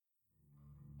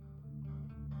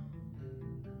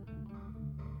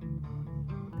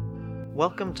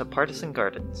Welcome to Partisan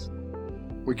Gardens.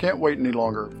 We can't wait any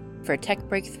longer. For a tech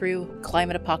breakthrough,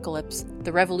 climate apocalypse,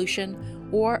 the revolution,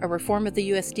 or a reform of the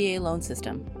USDA loan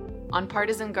system. On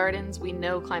Partisan Gardens, we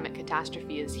know climate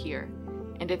catastrophe is here,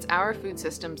 and it's our food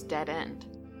system's dead end.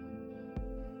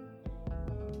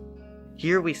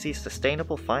 Here we see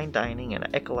sustainable fine dining and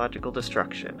ecological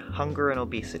destruction, hunger and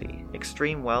obesity,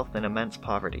 extreme wealth and immense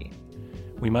poverty.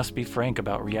 We must be frank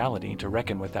about reality to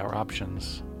reckon with our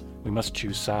options. We must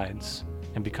choose sides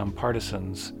and become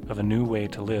partisans of a new way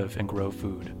to live and grow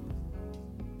food.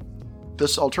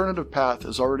 This alternative path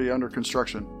is already under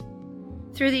construction.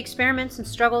 Through the experiments and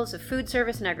struggles of food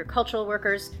service and agricultural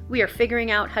workers, we are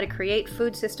figuring out how to create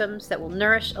food systems that will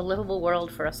nourish a livable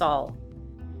world for us all.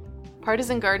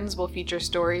 Partisan Gardens will feature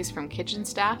stories from kitchen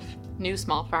staff, new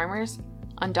small farmers,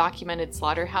 undocumented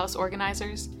slaughterhouse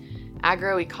organizers,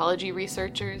 agroecology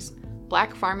researchers,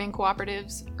 Black farming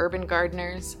cooperatives, urban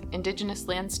gardeners, indigenous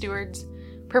land stewards,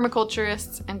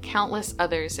 permaculturists, and countless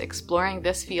others exploring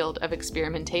this field of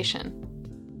experimentation.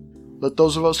 Let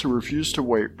those of us who refuse to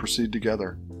wait proceed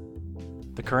together.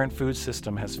 The current food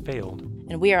system has failed,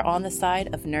 And we are on the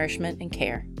side of nourishment and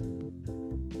care.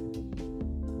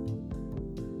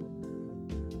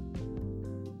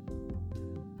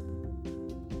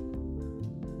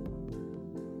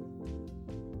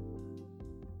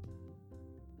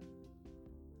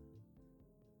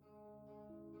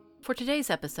 For today's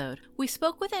episode, we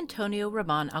spoke with Antonio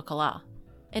Roman-Alcala.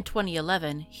 In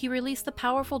 2011, he released the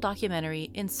powerful documentary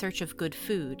In Search of Good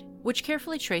Food, which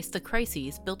carefully traced the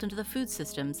crises built into the food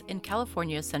systems in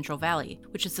California's Central Valley,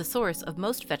 which is the source of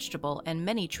most vegetable and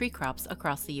many tree crops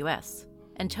across the U.S.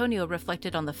 Antonio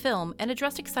reflected on the film and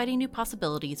addressed exciting new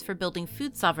possibilities for building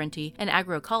food sovereignty and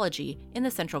agroecology in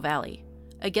the Central Valley,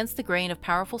 against the grain of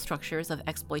powerful structures of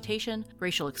exploitation,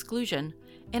 racial exclusion,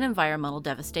 and environmental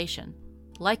devastation.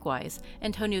 Likewise,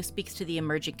 Antonio speaks to the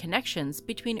emerging connections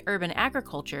between urban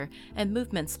agriculture and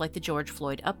movements like the George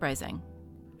Floyd Uprising.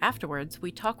 Afterwards,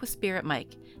 we talk with Spirit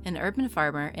Mike, an urban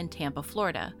farmer in Tampa,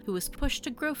 Florida, who was pushed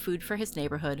to grow food for his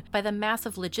neighborhood by the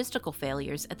massive logistical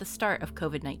failures at the start of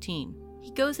COVID-19.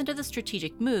 He goes into the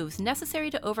strategic moves necessary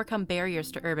to overcome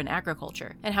barriers to urban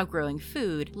agriculture and how growing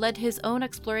food led to his own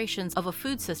explorations of a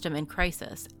food system in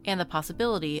crisis and the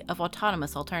possibility of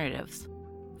autonomous alternatives.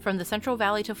 From the Central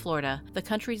Valley to Florida, the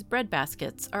country's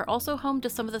breadbaskets are also home to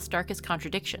some of the starkest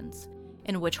contradictions,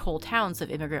 in which whole towns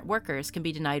of immigrant workers can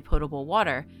be denied potable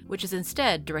water, which is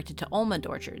instead directed to almond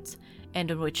orchards, and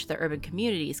in which the urban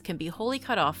communities can be wholly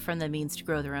cut off from the means to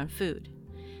grow their own food.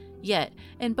 Yet,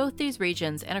 in both these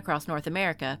regions and across North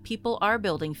America, people are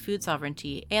building food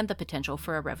sovereignty and the potential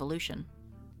for a revolution.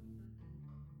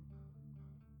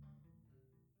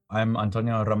 I'm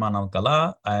Antonio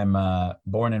Roman-Alcala. I'm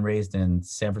born and raised in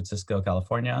San Francisco,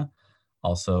 California,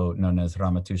 also known as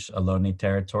Ramaytush Ohlone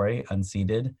territory,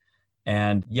 unceded.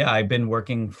 And yeah, I've been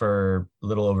working for a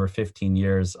little over 15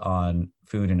 years on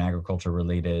food and agriculture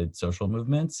related social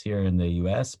movements here in the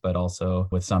US, but also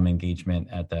with some engagement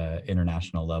at the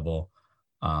international level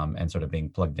and sort of being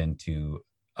plugged into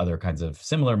other kinds of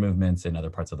similar movements in other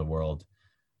parts of the world.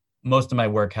 Most of my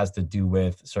work has to do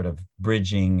with sort of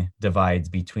bridging divides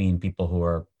between people who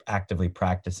are actively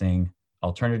practicing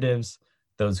alternatives,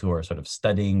 those who are sort of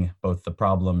studying both the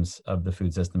problems of the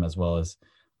food system as well as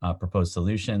proposed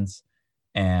solutions.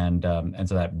 And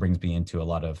so that brings me into a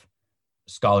lot of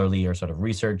scholarly or sort of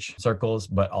research circles,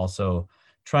 but also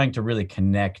trying to really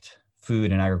connect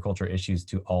food and agriculture issues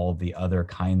to all the other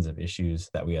kinds of issues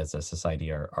that we as a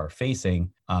society are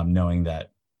facing, knowing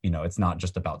that it's not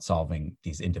just about solving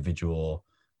these individual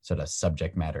sort of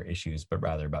subject matter issues, but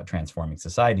rather about transforming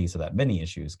society so that many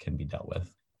issues can be dealt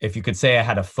with. If you could say I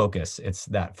had a focus, it's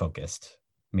that focused,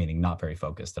 meaning not very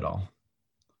focused at all.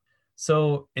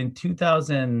 So in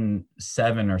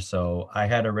 2007 or so, I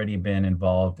had already been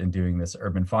involved in doing this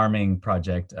urban farming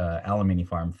project, Alamini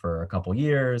Farm, for a couple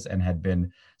years, and had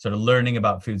been sort of learning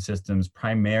about food systems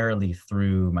primarily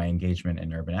through my engagement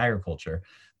in urban agriculture.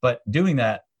 But doing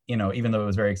that, even though it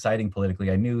was very exciting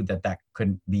politically, I knew that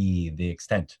couldn't be the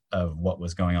extent of what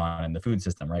was going on in the food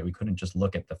system, right? We couldn't just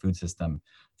look at the food system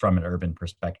from an urban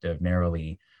perspective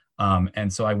narrowly.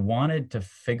 And so I wanted to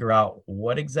figure out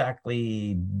what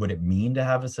exactly would it mean to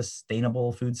have a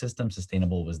sustainable food system.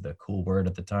 Sustainable was the cool word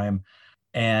at the time.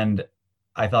 And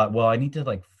I thought, well, I need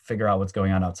to figure out what's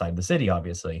going on outside the city,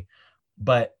 obviously.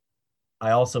 But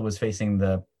I also was facing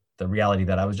the reality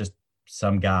that I was just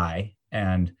some guy,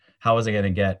 and how was I going to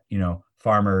get,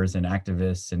 farmers and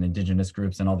activists and indigenous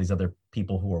groups and all these other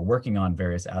people who are working on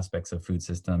various aspects of food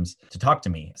systems to talk to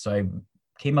me? So I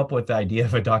came up with the idea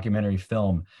of a documentary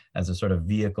film as a sort of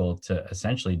vehicle to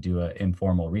essentially do an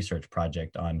informal research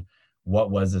project on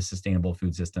what was a sustainable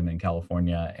food system in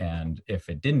California, and if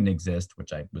it didn't exist,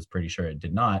 which I was pretty sure it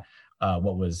did not,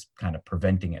 what was kind of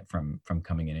preventing it from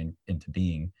coming into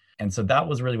being. And so that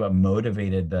was really what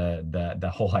motivated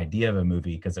the whole idea of a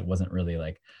movie, because it wasn't really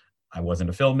like, I wasn't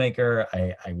a filmmaker.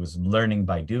 I was learning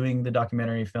by doing the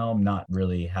documentary film, not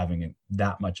really having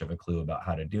that much of a clue about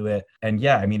how to do it. And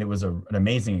yeah, I mean, it was an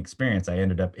amazing experience. I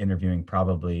ended up interviewing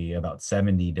probably about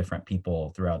 70 different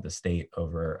people throughout the state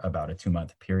over about a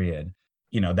 2-month period.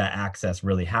 You know, that access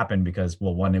really happened because,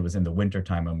 well, one, it was in the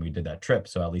wintertime when we did that trip.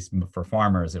 So at least for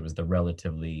farmers, it was the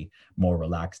relatively more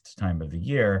relaxed time of the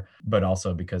year. But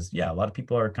also because, yeah, a lot of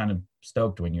people are kind of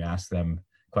stoked when you ask them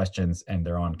questions and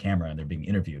they're on camera and they're being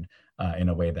interviewed in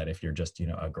a way that if you're just,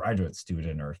 a graduate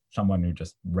student or someone who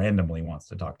just randomly wants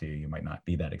to talk to you, you might not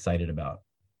be that excited about.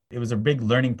 It was a big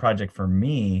learning project for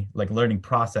me, like learning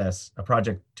process, a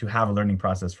project to have a learning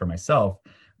process for myself.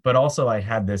 But also I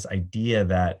had this idea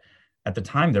that at the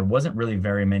time, there wasn't really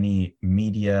very many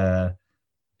media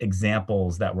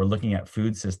examples that were looking at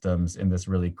food systems in this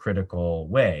really critical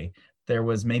way. There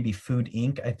was maybe Food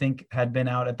Inc., I think, had been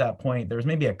out at that point. There was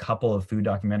maybe a couple of food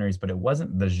documentaries, but it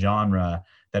wasn't the genre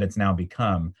that it's now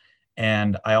become.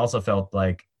 And I also felt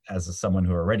like, as someone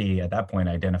who already at that point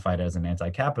identified as an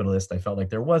anti-capitalist, I felt like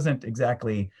there wasn't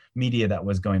exactly media that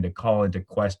was going to call into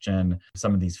question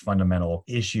some of these fundamental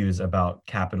issues about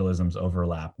capitalism's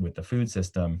overlap with the food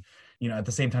system. At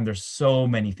the same time, there's so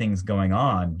many things going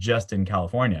on just in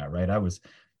California, right?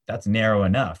 That's narrow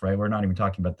enough, right? We're not even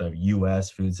talking about the US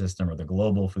food system or the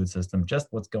global food system, just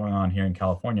what's going on here in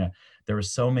California. There were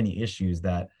so many issues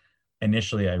that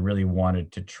initially I really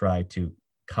wanted to try to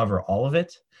cover all of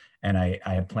it. And I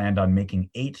had planned on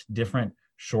making 8 different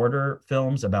shorter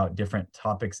films about different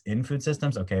topics in food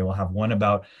systems. Okay, we'll have one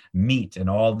about meat and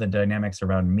all the dynamics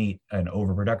around meat and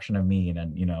overproduction of meat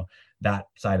and, that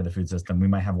side of the food system. We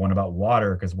might have one about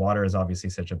water, because water is obviously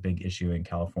such a big issue in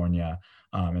California,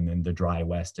 and then the dry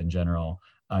West in general.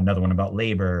 Another one about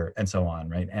labor and so on,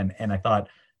 right? And I thought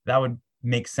that would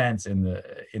make sense in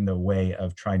the way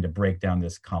of trying to break down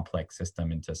this complex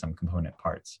system into some component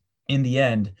parts. In the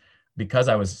end, because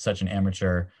I was such an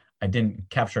amateur, I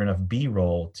didn't capture enough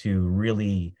B-roll to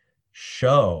really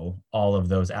show all of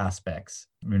those aspects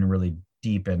in a really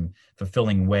deep and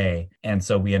fulfilling way. And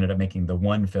so we ended up making the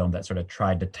one film that sort of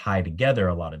tried to tie together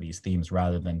a lot of these themes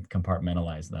rather than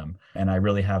compartmentalize them. And I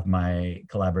really have my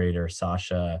collaborator,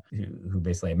 Sasha, who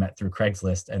basically I met through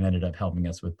Craigslist and ended up helping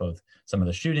us with both some of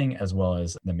the shooting as well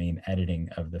as the main editing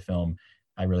of the film.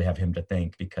 I really have him to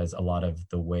thank, because a lot of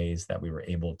the ways that we were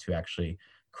able to actually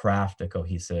craft a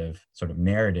cohesive sort of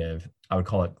narrative, I would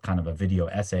call it kind of a video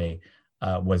essay,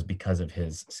 was because of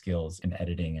his skills in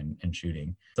editing and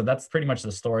shooting. So that's pretty much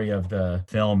the story of the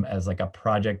film, as like a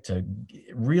project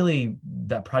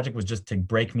that project was just to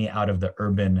break me out of the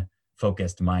urban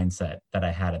focused mindset that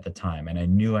I had at the time. And I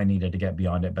knew I needed to get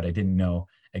beyond it, but I didn't know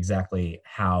exactly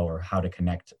how to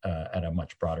connect at a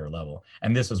much broader level.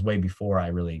 And this was way before I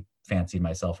really fancied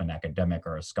myself an academic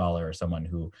or a scholar or someone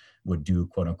who would do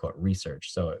quote unquote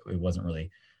research. So it wasn't really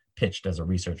pitched as a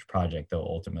research project, though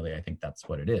ultimately I think that's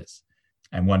what it is.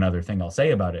 And one other thing I'll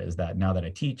say about it is that now that I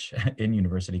teach in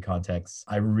university contexts,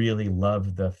 I really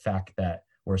love the fact that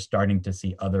we're starting to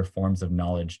see other forms of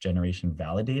knowledge generation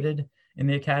validated in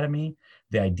the academy.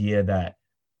 The idea that,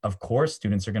 of course,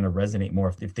 students are going to resonate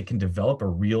more if they can develop a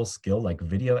real skill like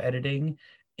video editing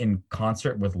in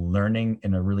concert with learning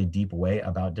in a really deep way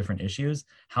about different issues.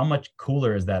 How much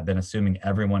cooler is that than assuming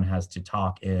everyone has to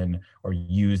talk in or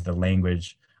use the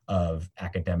language of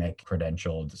academic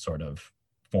credentialed sort of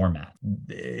format?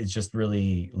 It's just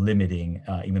really limiting,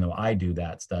 even though I do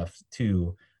that stuff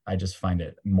too. I just find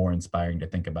it more inspiring to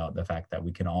think about the fact that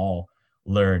we can all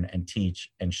learn and teach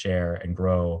and share and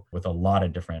grow with a lot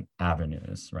of different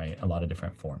avenues, right? A lot of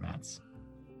different formats.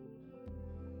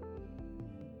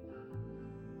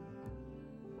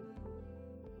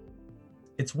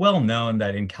 It's well known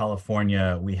that in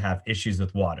California, we have issues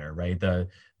with water, right? The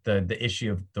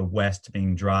issue of the West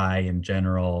being dry in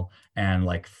general and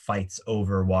like fights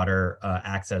over water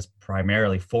access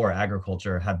primarily for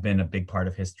agriculture have been a big part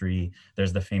of history.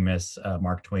 There's the famous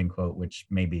Mark Twain quote, which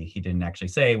maybe he didn't actually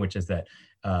say, which is that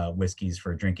whiskey's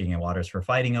for drinking and water's for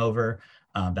fighting over.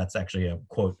 That's actually a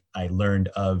quote I learned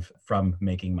of from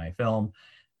making my film.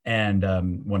 And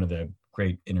one of the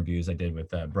great interviews I did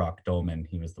with Brock Dolman,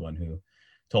 he was the one who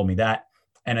told me that.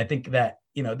 And I think that,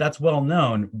 that's well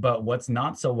known, but what's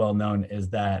not so well known is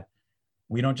that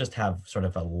we don't just have sort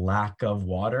of a lack of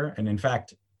water. And in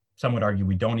fact, some would argue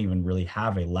we don't even really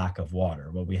have a lack of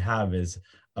water. What we have is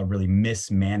a really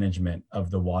mismanagement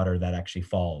of the water that actually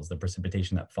falls, the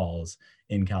precipitation that falls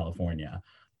in California.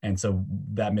 And so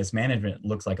that mismanagement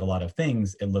looks like a lot of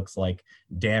things. It looks like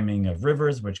damming of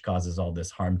rivers, which causes all this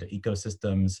harm to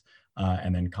ecosystems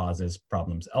and then causes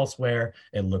problems elsewhere.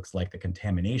 It looks like the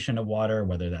contamination of water,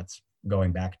 whether that's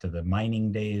going back to the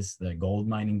mining days, the gold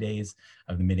mining days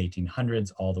of the mid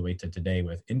 1800s, all the way to today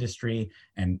with industry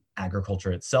and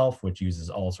agriculture itself, which uses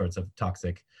all sorts of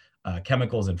toxic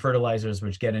chemicals and fertilizers,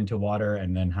 which get into water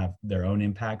and then have their own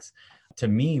impacts. To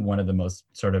me, one of the most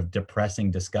sort of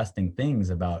depressing, disgusting things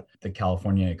about the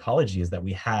California ecology is that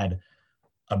we had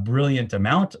a brilliant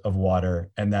amount of water,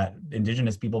 and that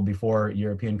indigenous people before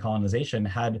European colonization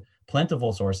had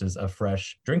plentiful sources of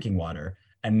fresh drinking water.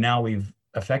 And now we've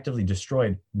effectively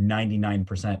destroyed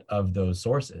 99% of those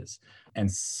sources.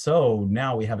 And so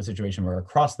now we have a situation where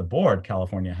across the board,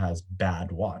 California has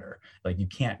bad water. Like, you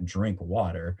can't drink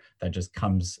water that just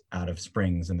comes out of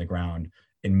springs in the ground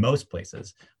in most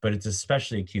places, but it's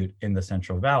especially acute in the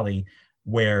Central Valley,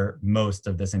 where most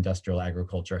of this industrial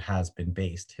agriculture has been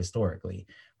based historically,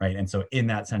 right? And so in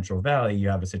that Central Valley, you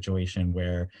have a situation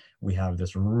where we have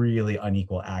this really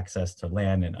unequal access to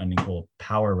land and unequal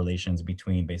power relations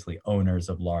between basically owners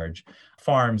of large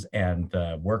farms and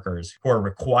the workers who are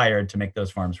required to make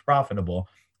those farms profitable.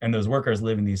 And those workers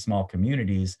live in these small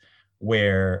communities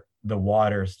where the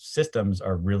water systems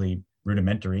are really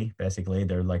rudimentary, basically.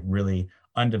 They're like really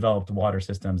undeveloped water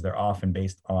systems. They're often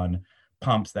based on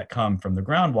pumps that come from the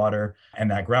groundwater. And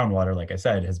that groundwater, like I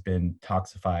said, has been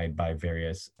toxified by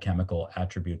various chemical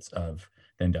attributes of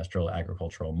the industrial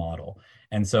agricultural model.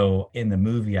 And so in the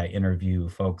movie, I interview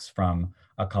folks from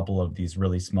a couple of these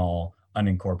really small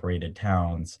unincorporated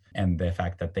towns, and the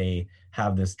fact that they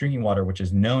have this drinking water, which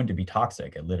is known to be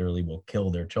toxic. It literally will kill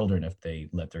their children if they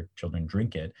let their children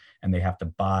drink it. And they have to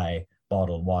buy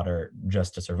bottled water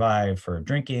just to survive for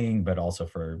drinking, but also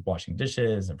for washing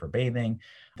dishes and for bathing.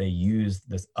 They use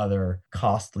this other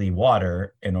costly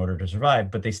water in order to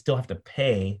survive, but they still have to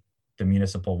pay the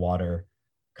municipal water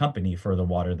company for the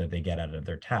water that they get out of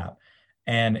their tap.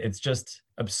 And it's just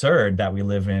absurd that we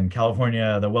live in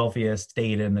California, the wealthiest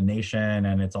state in the nation.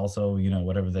 And it's also, you know,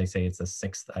 whatever they say, it's the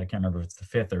sixth, I can't remember if it's the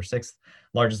fifth or sixth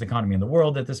largest economy in the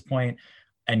world at this point.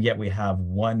 And yet we have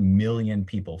 1 million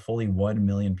people, fully 1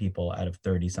 million people out of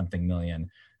 30 something million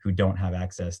who don't have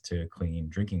access to clean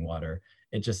drinking water.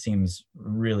 It just seems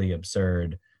really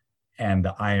absurd. And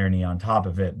the irony on top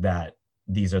of it, that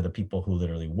these are the people who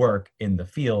literally work in the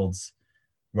fields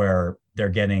where they're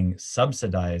getting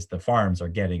subsidized, the farms are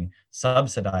getting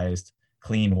subsidized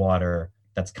clean water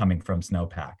that's coming from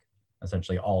snowpack.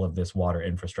 Essentially all of this water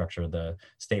infrastructure, the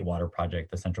State Water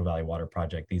Project, the Central Valley Water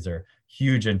Project, these are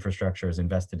huge infrastructures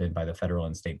invested in by the federal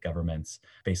and state governments,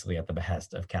 basically at the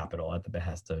behest of capital, at the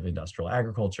behest of industrial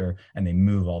agriculture, and they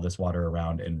move all this water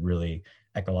around in really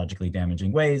ecologically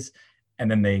damaging ways. And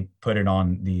then they put it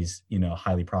on these, you know,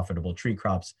 highly profitable tree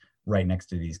crops right next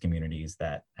to these communities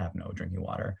that have no drinking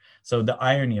water. So the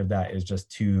irony of that is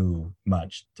just too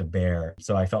much to bear.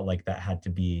 So I felt like that had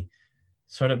to be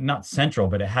sort of not central,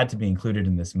 but it had to be included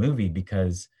in this movie,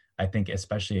 because I think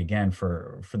especially again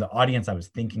for the audience I was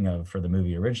thinking of for the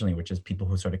movie originally, which is people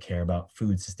who sort of care about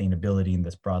food sustainability in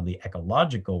this broadly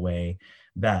ecological way,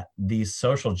 that these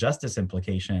social justice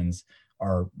implications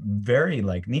are very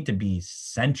like need to be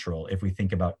central if we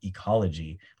think about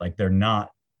ecology. Like, they're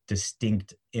not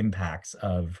distinct impacts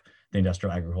of the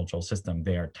industrial agricultural system.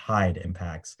 They are tied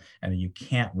impacts, and you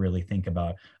can't really think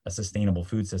about a sustainable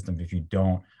food system if you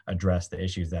don't address the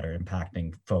issues that are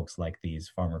impacting folks like these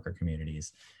farm worker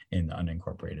communities in the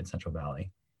unincorporated Central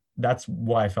Valley. That's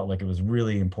why I felt like it was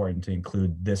really important to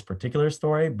include this particular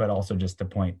story, but also just to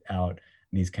point out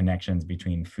these connections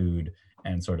between food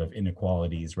and sort of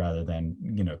inequalities, rather than,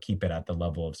 you know, keep it at the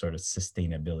level of sort of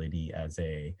sustainability as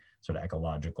a sort of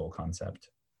ecological concept.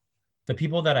 The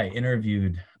people that I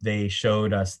interviewed, they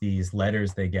showed us these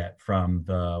letters they get from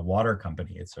the water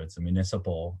company. So it's a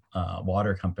municipal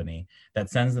water company that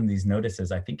sends them these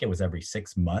notices. I think it was every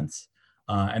 6 months.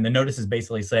 And the notices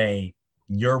basically say,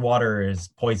 your water is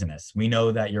poisonous. We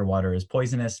know that your water is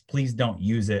poisonous. Please don't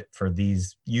use it for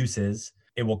these uses.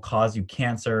 It will cause you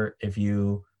cancer if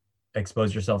you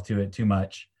expose yourself to it too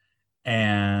much.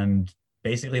 And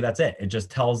basically that's it. It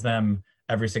just tells them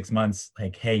every 6 months,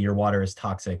 like, hey, your water is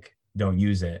toxic. Don't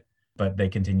use it. But they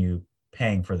continue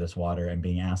paying for this water and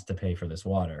being asked to pay for this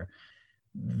water.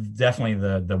 Definitely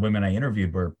the women I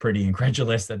interviewed were pretty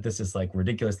incredulous that this is like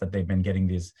ridiculous, that they've been getting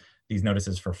these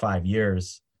notices for 5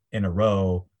 years in a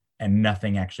row and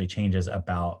nothing actually changes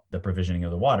about the provisioning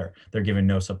of the water. They're given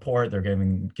no support. They're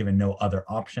given no other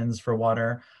options for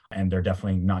water. And they're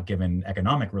definitely not given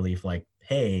economic relief, like,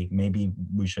 hey, maybe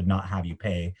we should not have you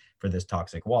pay for this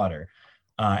toxic water.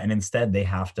 And instead they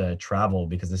have to travel,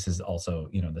 because this is also,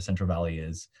 the Central Valley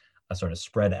is a sort of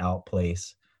spread out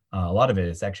place. A lot of it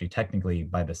is actually technically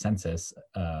by the census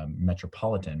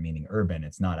metropolitan, meaning urban.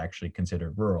 It's not actually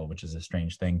considered rural, which is a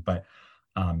strange thing, but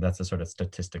that's a sort of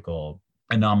statistical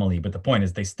anomaly. But the point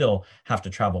is they still have to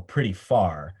travel pretty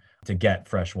far to get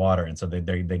fresh water. And so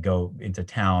they go into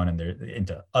town and they're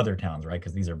into other towns, right?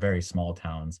 Because these are very small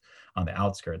towns on the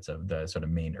outskirts of the sort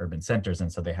of main urban centers.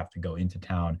 And so they have to go into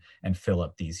town and fill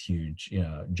up these huge,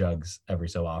 jugs every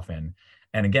so often.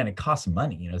 And again, it costs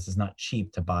money. This is not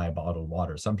cheap to buy bottled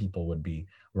water. Some people would be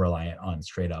reliant on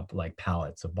straight up like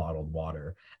pallets of bottled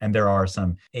water. And there are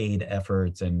some aid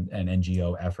efforts and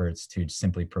NGO efforts to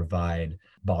simply provide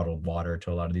bottled water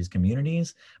to a lot of these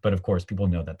communities. But of course, people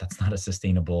know that that's not a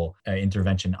sustainable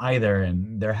intervention either.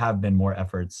 And there have been more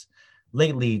efforts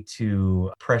lately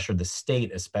to pressure the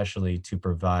state, especially to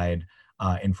provide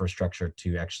infrastructure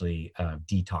to actually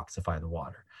detoxify the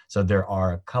water. So there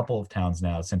are a couple of towns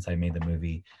now since I made the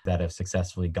movie that have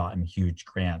successfully gotten huge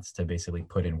grants to basically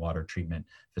put in water treatment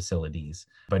facilities.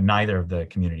 But neither of the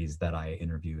communities that I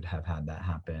interviewed have had that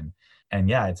happen. And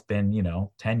yeah, it's been,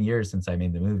 10 years since I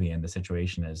made the movie, and the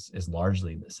situation is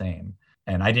largely the same.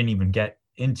 And I didn't even get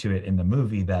into it in the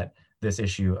movie that this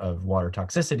issue of water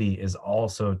toxicity is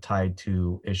also tied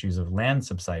to issues of land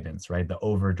subsidence, right? The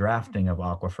overdrafting of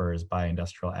aquifers by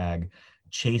industrial ag,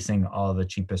 chasing all the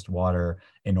cheapest water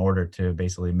in order to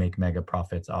basically make mega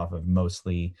profits off of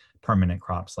mostly permanent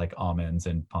crops like almonds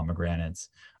and pomegranates.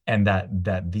 And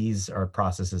that these are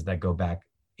processes that go back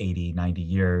 80, 90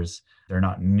 years. They're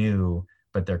not new,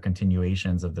 but they're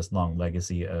continuations of this long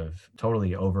legacy of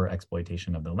totally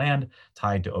over-exploitation of the land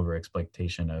tied to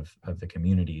over-exploitation of the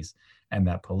communities. And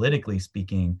that politically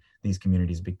speaking, these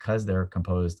communities, because they're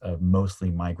composed of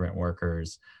mostly migrant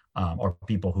workers, or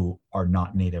people who are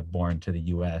not native born to the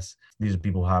US. These are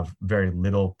people who have very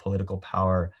little political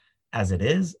power as it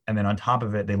is. And then on top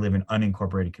of it, they live in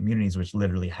unincorporated communities, which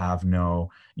literally have no,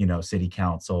 city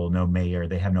council, no mayor,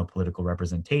 they have no political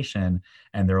representation.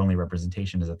 And their only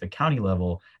representation is at the county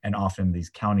level. And often these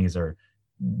counties are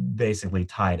basically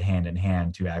tied hand in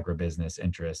hand to agribusiness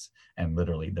interests. And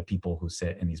literally the people who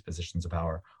sit in these positions of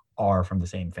power are from the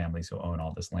same families who own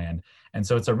all this land. And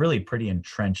so it's a really pretty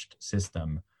entrenched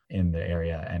system in the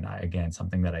area. And again,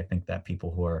 something that I think that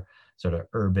people who are sort of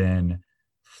urban,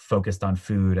 focused on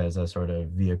food as a sort of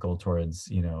vehicle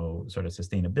towards, sort of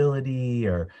sustainability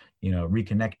or,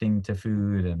 reconnecting to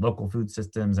food and local food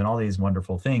systems and all these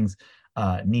wonderful things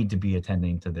need to be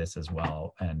attending to this as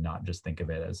well, and not just think of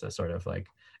it as a sort of like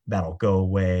that'll go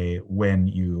away when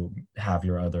you have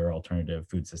your other alternative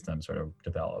food system sort of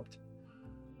developed.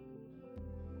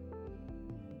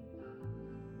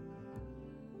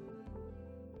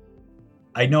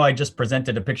 I know I just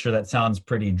presented a picture that sounds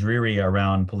pretty dreary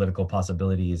around political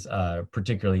possibilities,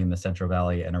 particularly in the Central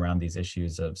Valley and around these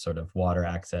issues of sort of water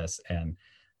access and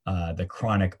the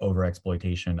chronic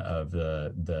overexploitation of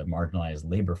the marginalized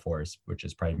labor force, which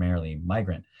is primarily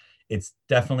migrant. It's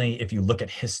definitely, if you look at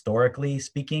historically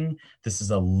speaking, this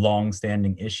is a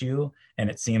long-standing issue, and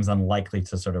it seems unlikely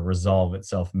to sort of resolve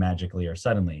itself magically or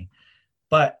suddenly.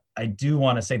 But I do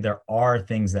want to say there are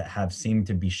things that have seemed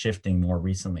to be shifting more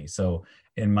recently. So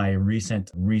in my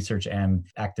recent research and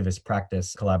activist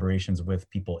practice collaborations with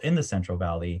people in the Central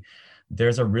Valley,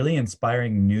 there's a really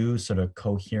inspiring new sort of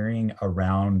cohering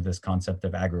around this concept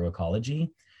of agroecology,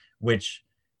 which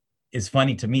is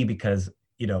funny to me because,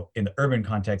 in the urban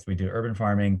context, we do urban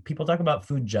farming. People talk about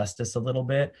food justice a little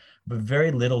bit, but very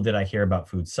little did I hear about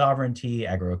food sovereignty,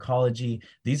 agroecology.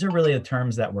 These are really the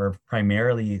terms that were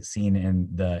primarily seen in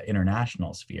the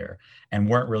international sphere and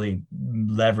weren't really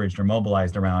leveraged or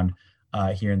mobilized around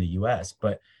here in the US.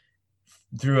 But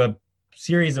through a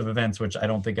series of events, which I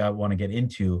don't think I want to get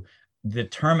into, the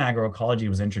term agroecology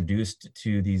was introduced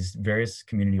to these various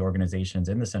community organizations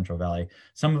in the Central Valley,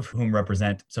 some of whom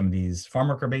represent some of these farm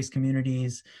worker-based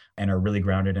communities and are really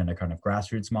grounded in a kind of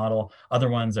grassroots model. Other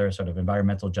ones are sort of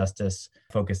environmental justice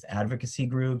focused advocacy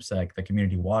groups like the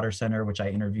Community Water Center, which I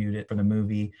interviewed it for the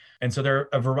movie. And so there are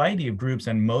a variety of groups,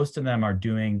 and most of them are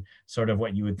doing sort of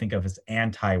what you would think of as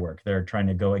anti-work. They're trying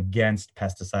to go against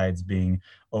pesticides being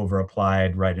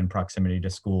over-applied right in proximity to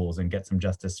schools and get some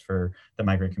justice for the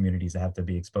migrant communities that have to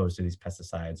be exposed to these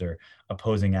pesticides, or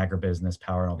opposing agribusiness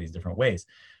power in all these different ways.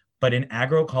 But in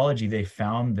agroecology, they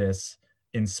found this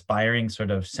inspiring sort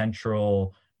of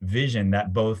central vision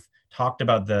that both talked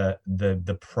about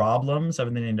the problems of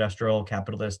an industrial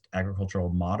capitalist agricultural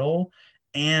model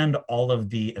and all of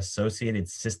the associated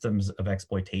systems of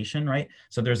exploitation, right?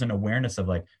 So there's an awareness of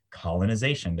like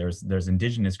colonization. There's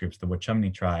indigenous groups, the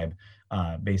Wachumni tribe,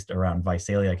 based around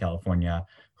Visalia, California,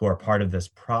 who are part of this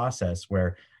process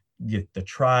where the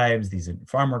tribes, these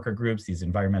farm worker groups, these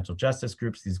environmental justice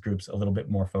groups, these groups a little bit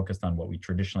more focused on what we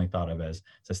traditionally thought of as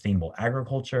sustainable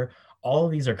agriculture, all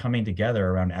of these are coming together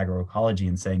around agroecology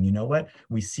and saying, you know what,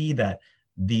 we see that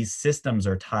these systems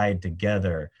are tied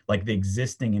together, like the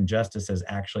existing injustices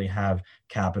actually have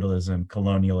capitalism,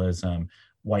 colonialism,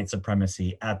 white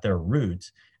supremacy at their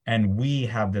roots. And we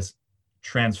have this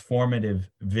transformative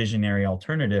visionary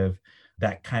alternative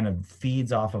that kind of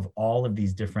feeds off of all of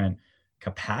these different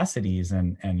capacities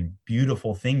and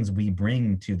beautiful things we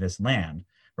bring to this land,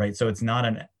 right? So it's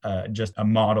not just a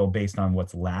model based on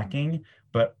what's lacking,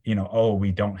 but oh,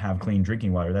 we don't have clean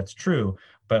drinking water. That's true,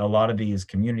 but a lot of these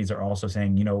communities are also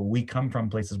saying, we come from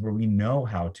places where we know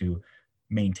how to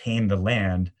maintain the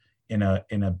land in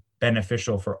a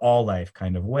beneficial for all life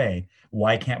kind of way.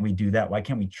 Why can't we do that? Why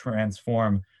can't we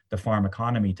transform the farm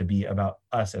economy to be about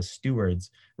us as stewards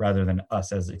rather than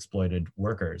us as exploited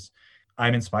workers?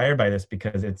 I'm inspired by this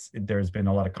because there's been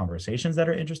a lot of conversations that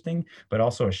are interesting, but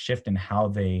also a shift in how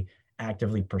they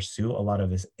actively pursue a lot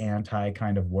of this anti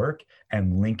kind of work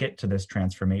and link it to this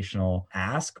transformational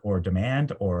ask or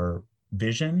demand or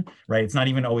vision, right? It's not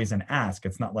even always an ask.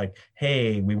 It's not like,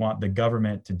 hey, we want the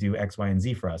government to do X, Y, and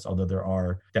Z for us, although there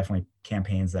are definitely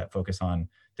campaigns that focus on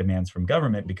demands from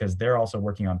government because they're also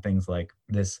working on things like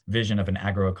this vision of an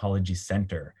agroecology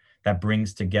center that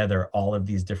brings together all of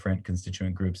these different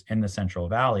constituent groups in the Central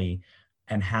Valley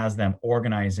and has them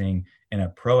organizing in a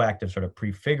proactive, sort of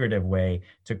prefigurative way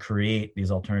to create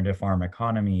these alternative farm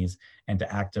economies and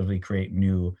to actively create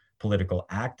new political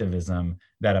activism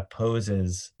that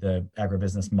opposes the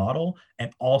agribusiness model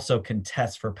and also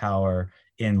contests for power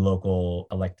in local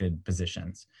elected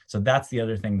positions. So that's the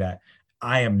other thing that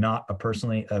I am not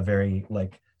personally a very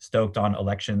stoked on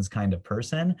elections kind of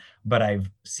person, but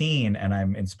I've seen and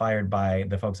I'm inspired by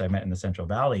the folks I met in the Central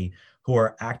Valley who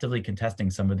are actively contesting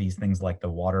some of these things like the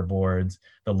water boards,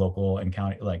 the local and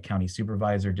county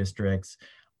supervisor districts,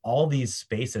 all these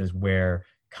spaces where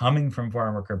coming from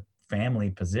farm worker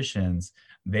family positions,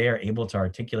 they are able to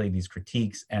articulate these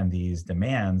critiques and these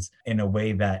demands in a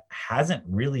way that hasn't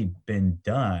really been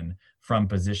done from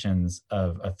positions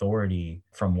of authority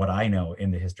from what I know in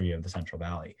the history of the Central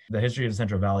Valley. The history of the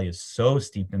Central Valley is so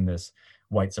steeped in this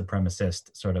white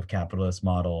supremacist sort of capitalist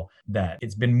model that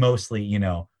it's been mostly,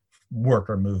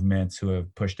 worker movements who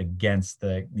have pushed against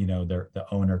the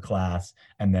owner class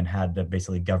and then had the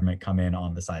basically government come in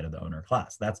on the side of the owner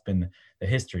class. That's been the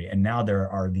history. And now there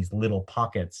are these little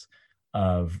pockets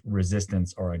of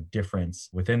resistance or a difference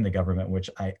within the government, which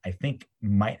I think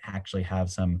might actually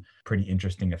have some pretty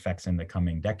interesting effects in the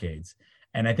coming decades.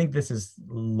 And I think this is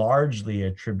largely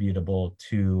attributable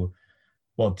to,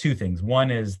 well, two things.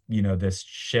 One is, this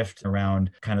shift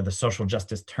around kind of the social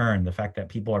justice turn, the fact that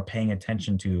people are paying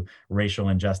attention to racial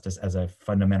injustice as a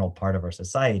fundamental part of our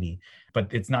society. But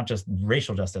it's not just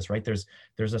racial justice, right? There's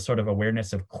a sort of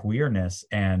awareness of queerness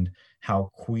and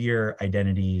how queer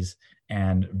identities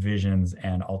and visions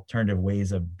and alternative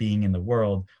ways of being in the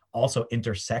world also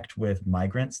intersect with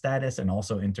migrant status and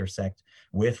also intersect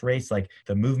with race. Like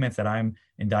the movements that I'm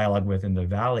in dialogue with in the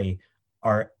Valley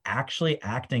are actually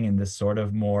acting in this sort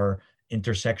of more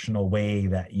intersectional way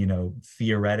that,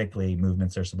 theoretically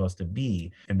movements are supposed to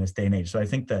be in this day and age. So I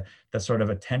think the sort of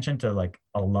attention to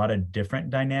a lot of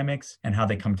different dynamics and how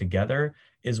they come together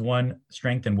is one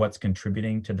strength, and what's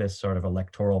contributing to this sort of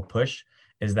electoral push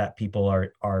is that people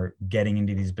are getting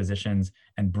into these positions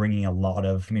and bringing a lot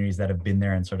of communities that have been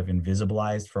there and sort of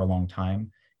invisibilized for a long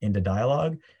time into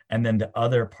dialogue. And then the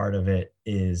other part of it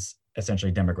is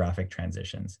essentially demographic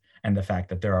transitions and the fact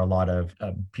that there are a lot of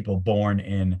people born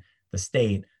in the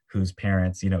state whose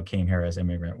parents, came here as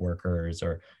immigrant workers,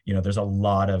 or, there's a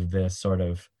lot of this sort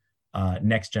of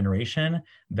next generation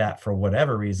that for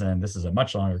whatever reason, this is a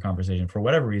much longer conversation, for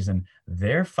whatever reason,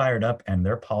 they're fired up and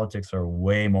their politics are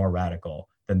way more radical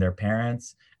than their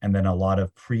parents and then a lot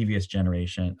of previous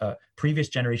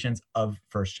generations of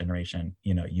first generation,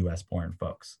 US born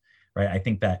folks, right? I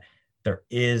think that there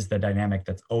is the dynamic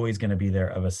that's always going to be there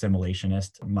of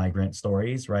assimilationist migrant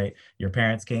stories, right? Your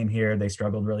parents came here, they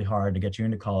struggled really hard to get you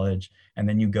into college, and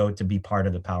then you go to be part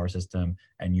of the power system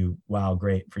and wow,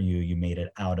 great for you, you made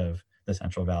it out of the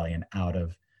Central Valley and out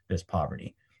of this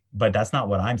poverty. But that's not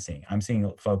what I'm seeing. I'm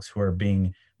seeing folks who are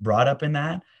being brought up in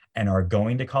that and are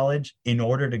going to college in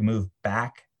order to move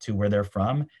back to where they're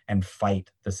from and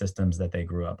fight the systems that they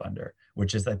grew up under,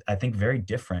 which is, I think, very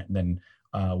different than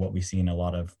what we see in a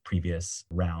lot of previous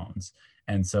rounds.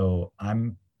 And so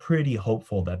I'm pretty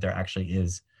hopeful that there actually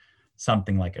is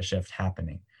something like a shift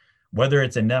happening. Whether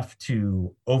it's enough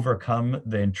to overcome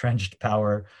the entrenched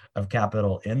power of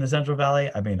capital in the Central Valley,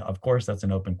 I mean, of course, that's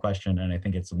an open question. And I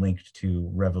think it's linked to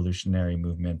revolutionary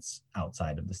movements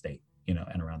outside of the state,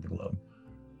 and around the globe.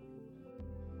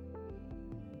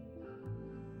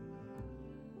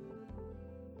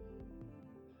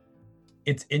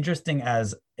 It's interesting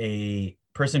as a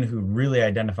person who really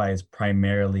identifies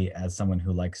primarily as someone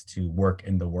who likes to work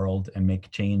in the world and make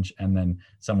change, and then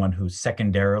someone who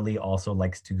secondarily also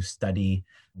likes to study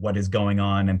what is going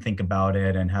on and think about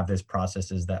it and have these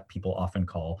processes that people often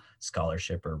call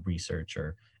scholarship or research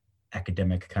or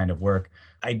academic kind of work.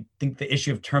 I think the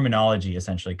issue of terminology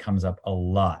essentially comes up a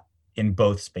lot in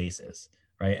both spaces,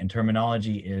 right? And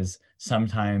terminology is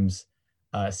sometimes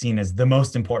seen as the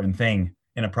most important thing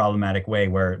in a problematic way,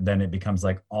 where then it becomes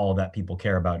like all that people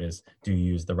care about is, do you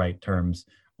use the right terms,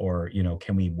 or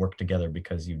can we work together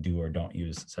because you do or don't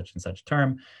use such and such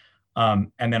term.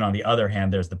 And then on the other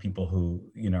hand, there's the people who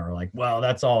are like, well,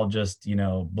 that's all just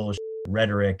bullshit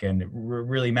rhetoric, and it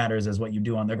really matters is what you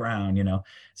do on the ground.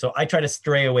 So I try to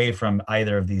stray away from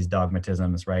either of these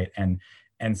dogmatisms, right,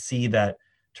 and see that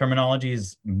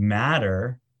terminologies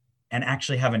matter and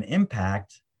actually have an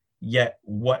impact. Yet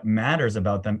what matters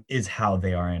about them is how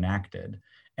they are enacted.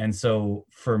 And so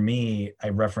for me, I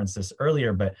referenced this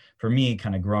earlier, but for me,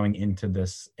 kind of growing into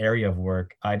this area of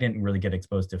work, I didn't really get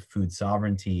exposed to food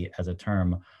sovereignty as a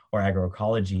term or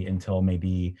agroecology until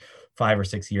maybe 5 or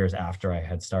 6 years after I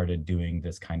had started doing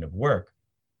this kind of work.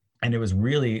 And it was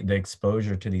really the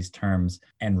exposure to these terms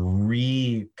and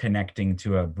reconnecting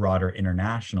to a broader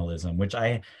internationalism, which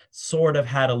I sort of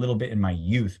had a little bit in my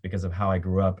youth because of how I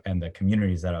grew up and the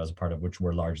communities that I was a part of, which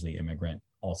were largely immigrant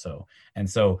also. And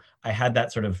so I had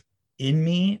that sort of in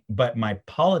me, but my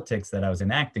politics that I was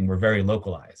enacting were very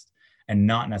localized and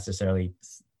not necessarily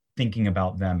thinking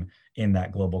about them in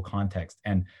that global context.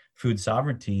 And food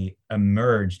sovereignty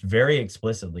emerged very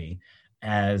explicitly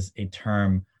as a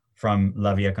term from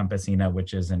La Via Campesina,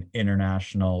 which is an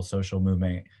international social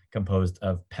movement composed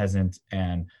of peasant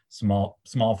and small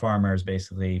farmers,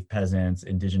 basically peasants,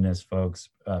 indigenous folks,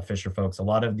 fisher folks, a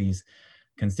lot of these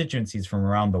constituencies from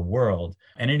around the world.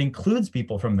 And it includes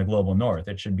people from the global north.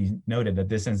 It should be noted that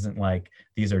this isn't like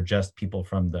these are just people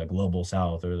from the global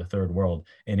south or the third world.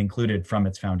 It included from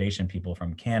its foundation people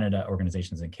from Canada,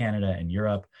 organizations in Canada and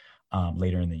Europe,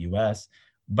 later in the US.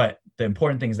 But the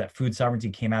important thing is that food sovereignty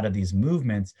came out of these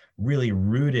movements really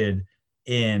rooted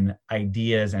in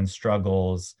ideas and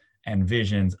struggles and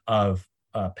visions of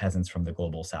peasants from the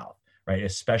global south, right?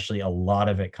 Especially a lot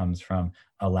of it comes from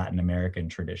a Latin American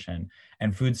tradition.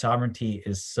 And food sovereignty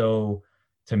is so,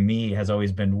 to me, has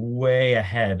always been way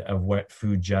ahead of what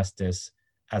food justice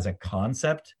as a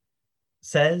concept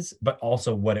says, but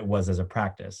also what it was as a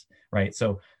practice, right?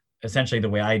 So essentially the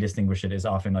way I distinguish it is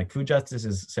often like food justice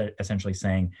is essentially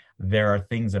saying there are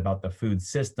things about the food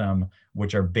system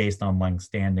which are based on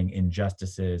long-standing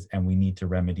injustices, and we need to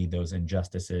remedy those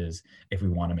injustices if we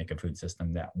want to make a food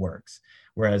system that works.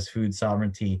 Whereas food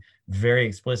sovereignty, very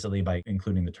explicitly by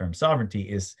including the term sovereignty,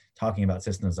 is talking about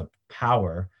systems of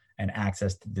power and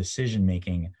access to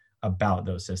decision-making about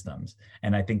those systems.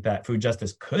 And I think that food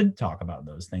justice could talk about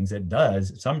those things. It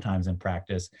does sometimes in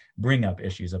practice bring up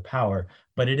issues of power,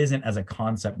 but it isn't as a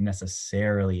concept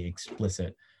necessarily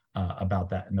explicit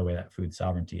about that in the way that food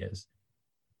sovereignty is.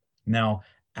 Now,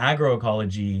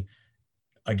 agroecology,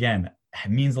 again,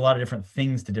 means a lot of different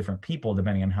things to different people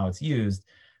depending on how it's used.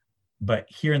 But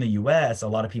here in the US, a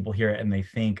lot of people hear it and they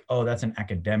think, oh, that's an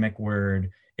academic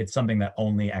word. It's something that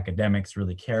only academics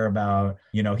really care about.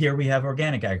 Here we have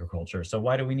organic agriculture. So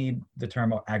why do we need the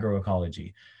term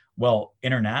agroecology? Well,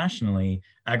 internationally,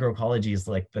 agroecology is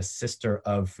like the sister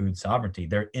of food sovereignty.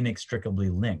 They're inextricably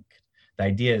linked. The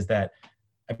idea is that,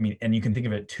 and you can think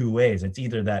of it two ways. It's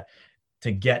either that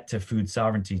to get to food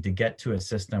sovereignty, to get to a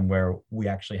system where we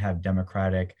actually have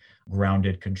democratic,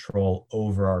 grounded control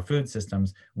over our food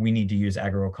systems, we need to use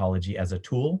agroecology as a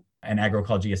tool. And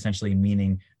agroecology essentially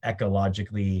meaning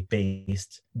ecologically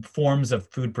based forms of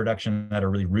food production that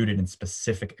are really rooted in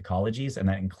specific ecologies. And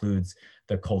that includes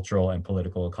the cultural and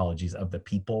political ecologies of the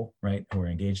people, right, who are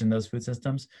engaged in those food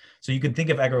systems. So you can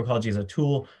think of agroecology as a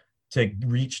tool to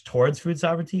reach towards food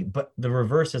sovereignty, but the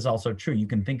reverse is also true. You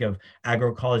can think of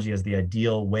agroecology as the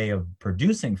ideal way of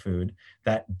producing food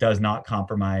that does not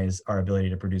compromise our ability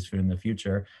to produce food in the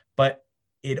future. But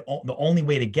the only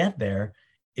way to get there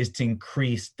is to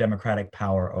increase democratic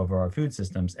power over our food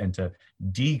systems and to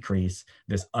decrease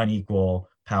this unequal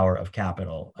power of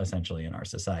capital essentially in our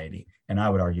society. And I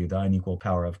would argue the unequal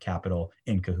power of capital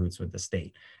in cahoots with the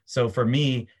state. So for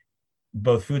me,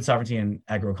 both food sovereignty and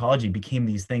agroecology became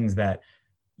these things that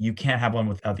you can't have one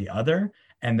without the other.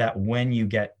 And that when you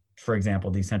get, for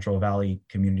example, these Central Valley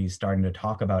communities starting to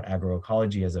talk about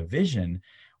agroecology as a vision,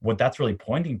 what that's really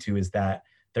pointing to is that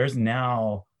there's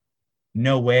now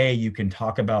no way you can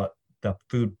talk about the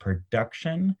food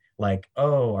production, like,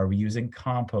 oh, are we using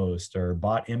compost or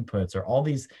bought inputs or all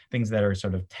these things that are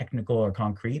sort of technical or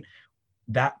concrete?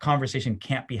 That conversation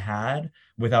can't be had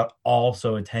without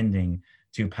also attending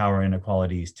to power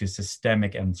inequalities, to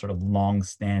systemic and sort of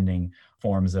long-standing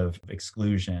forms of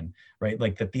exclusion, right?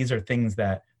 Like that these are things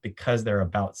that, because they're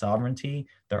about sovereignty,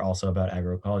 they're also about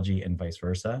agroecology and vice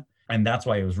versa. And that's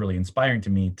why it was really inspiring to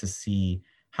me to see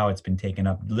how it's been taken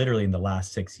up literally in the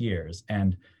last 6 years.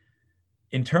 And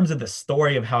in terms of the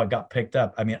story of how it got picked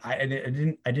up, I mean, I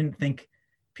didn't think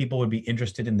people would be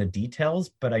interested in the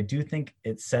details, but I do think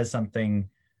it says something,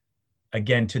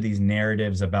 again, to these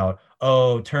narratives about,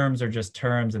 oh, terms are just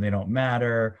terms and they don't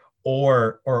matter,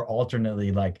 or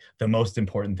alternately, like the most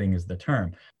important thing is the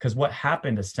term. Because what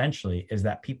happened essentially is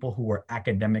that people who were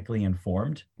academically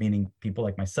informed, meaning people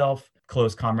like myself,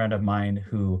 close comrade of mine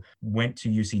who went to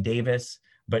UC Davis,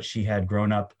 but she had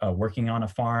grown up working on a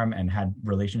farm and had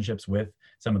relationships with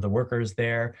some of the workers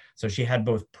there. So she had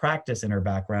both practice in her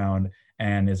background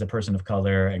and is a person of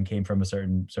color and came from a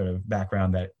certain sort of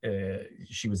background that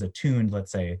she was attuned,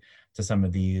 let's say, to some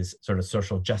of these sort of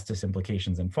social justice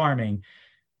implications in farming.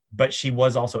 But she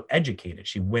was also educated.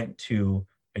 She went to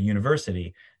a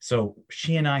university. So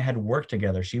she and I had worked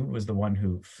together. She was the one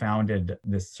who founded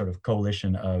this sort of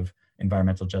coalition of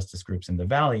environmental justice groups in the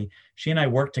Valley. She and I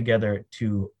worked together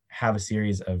to have a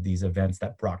series of these events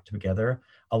that brought together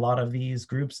a lot of these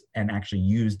groups and actually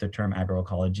used the term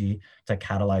agroecology to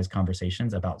catalyze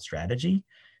conversations about strategy.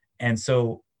 And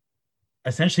so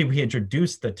essentially we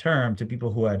introduced the term to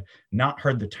people who had not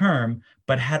heard the term,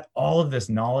 but had all of this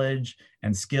knowledge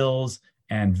and skills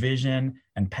and vision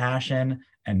and passion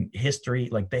and history.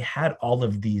 Like they had all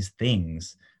of these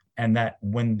things. And that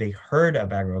when they heard of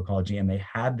agroecology and they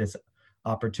had this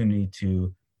opportunity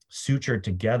to suture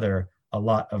together a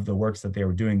lot of the works that they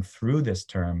were doing through this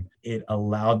term, it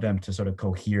allowed them to sort of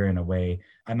cohere in a way.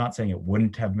 I'm not saying it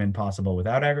wouldn't have been possible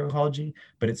without agroecology,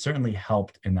 but it certainly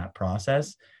helped in that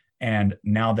process. And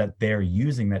now that they're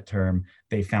using that term,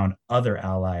 they found other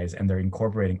allies and they're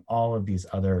incorporating all of these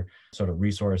other sort of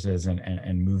resources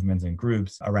and movements and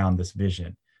groups around this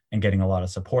vision and getting a lot of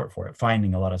support for it,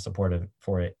 finding a lot of support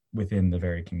for it within the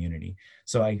very community.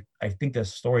 So I think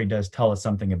this story does tell us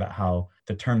something about how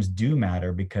the terms do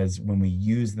matter, because when we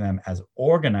use them as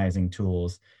organizing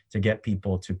tools to get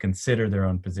people to consider their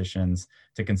own positions,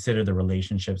 to consider the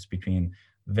relationships between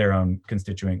their own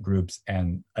constituent groups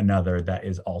and another that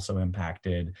is also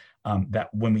impacted,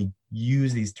 that when we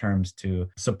use these terms to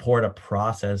support a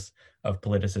process of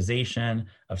politicization,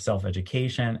 of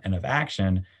self-education, and of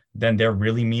action, then they're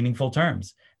really meaningful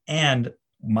terms. And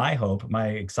my hope, my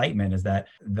excitement is that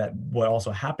what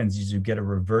also happens is you get a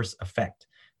reverse effect,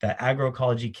 that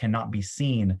agroecology cannot be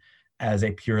seen as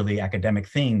a purely academic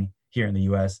thing here in the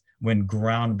US when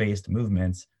ground-based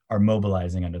movements are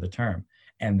mobilizing under the term.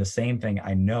 And the same thing,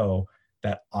 I know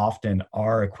that often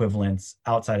our equivalents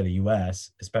outside of the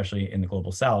US, especially in the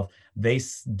global South, they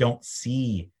don't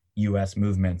see US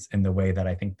movements in the way that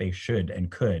I think they should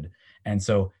and could. And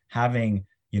so having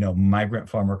migrant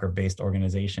farm worker based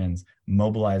organizations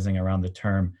mobilizing around the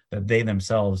term that they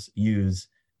themselves use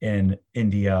in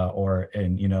India or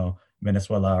in,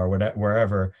 Venezuela or whatever,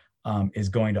 wherever, is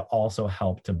going to also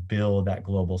help to build that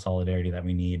global solidarity that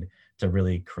we need to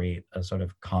really create a sort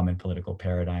of common political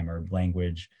paradigm or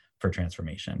language for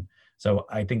transformation. So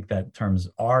I think that terms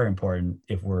are important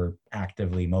if we're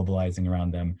actively mobilizing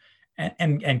around them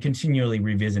and continually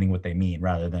revisiting what they mean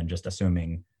rather than just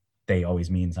assuming they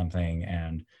always mean something.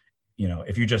 And,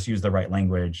 if you just use the right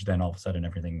language, then all of a sudden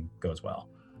everything goes well.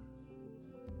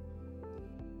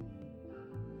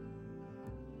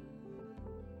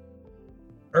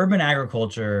 Urban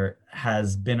agriculture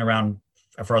has been around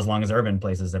for as long as urban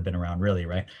places have been around, really,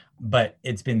 right? But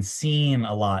it's been seen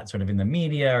a lot sort of in the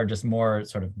media or just more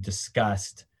sort of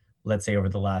discussed, let's say over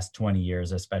the last 20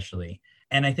 years, especially.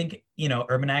 And I think,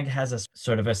 urban ag has a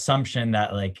sort of assumption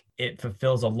that like it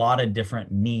fulfills a lot of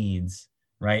different needs,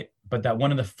 right? But that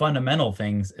one of the fundamental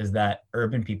things is that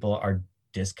urban people are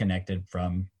disconnected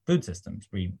from food systems.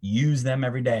 We use them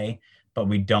every day, but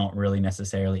we don't really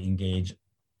necessarily engage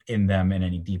in them in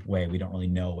any deep way. We don't really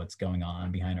know what's going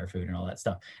on behind our food and all that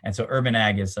stuff. And so urban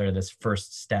ag is sort of this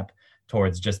first step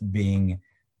towards just being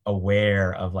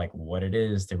aware of like what it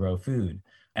is to grow food.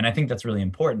 And I think that's really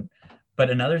important. But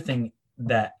another thing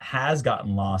that has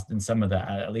gotten lost in some of the,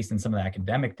 at least in some of the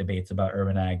academic debates about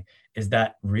urban ag, is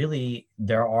that really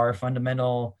there are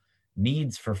fundamental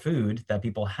needs for food that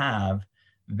people have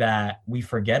that we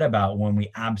forget about when we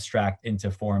abstract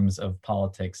into forms of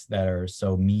politics that are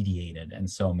so mediated in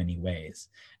so many ways.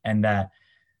 And that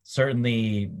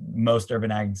certainly most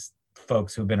urban ag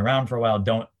folks who've been around for a while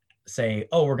don't say,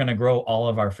 oh, we're going to grow all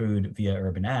of our food via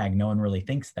urban ag. No one really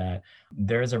thinks that.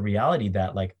 There's a reality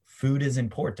that like food is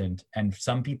important and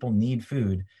some people need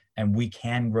food, and we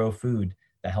can grow food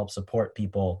that helps support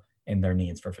people in their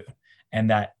needs for food. And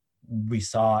that we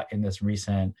saw in this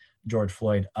recent George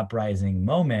Floyd Uprising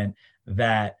moment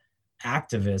that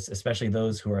activists, especially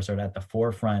those who are sort of at the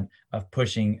forefront of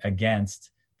pushing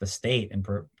against the state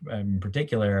in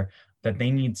particular, that they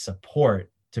need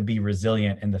support to be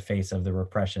resilient in the face of the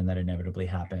repression that inevitably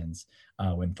happens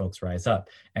when folks rise up.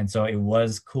 And so it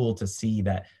was cool to see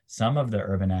that some of the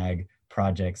urban ag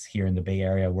projects here in the Bay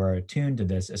Area were attuned to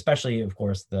this, especially, of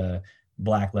course, the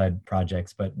Black-led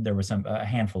projects, but there was a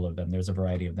handful of them. There's a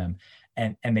variety of them.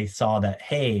 And they saw that,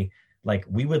 hey, like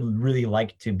we would really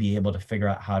like to be able to figure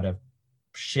out how to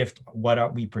shift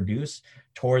what we produce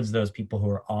towards those people who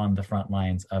are on the front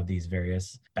lines of these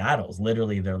various battles.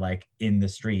 Literally, they're like in the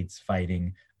streets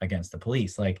fighting against the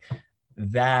police. Like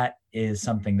that is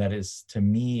something that is, to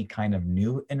me, kind of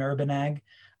new in urban ag,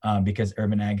 because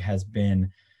urban ag has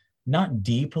been not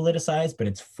depoliticized, but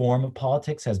its form of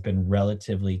politics has been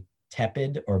relatively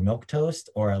tepid or milquetoast,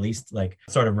 or at least like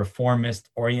sort of reformist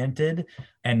oriented,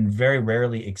 and very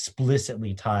rarely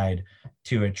explicitly tied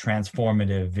to a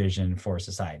transformative vision for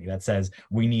society that says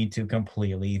we need to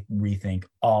completely rethink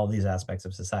all these aspects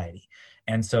of society.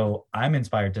 And so I'm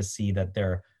inspired to see that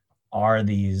there are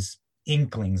these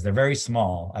inklings. They're very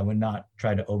small. I would not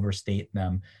try to overstate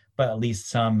them, but at least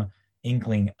some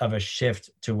inkling of a shift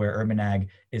to where urban ag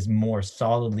is more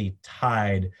solidly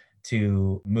tied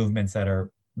to movements that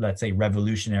are, let's say,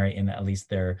 revolutionary in at least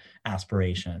their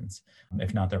aspirations,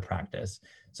 if not their practice.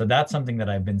 So that's something that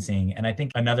I've been seeing. And I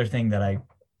think another thing that I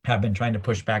have been trying to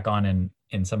push back on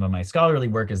in some of my scholarly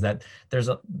work is that there's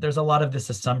a lot of this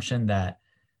assumption that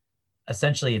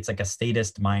essentially it's like a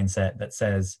statist mindset that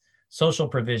says social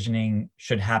provisioning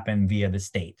should happen via the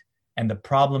state. And the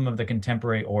problem of the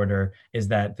contemporary order is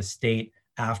that the state,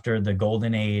 after the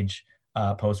golden age,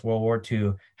 post-World War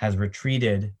II, has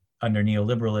retreated under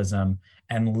neoliberalism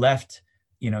and left,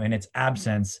 in its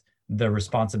absence, the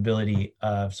responsibility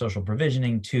of social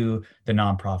provisioning to the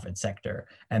nonprofit sector,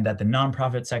 and that the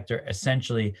nonprofit sector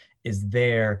essentially is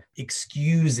there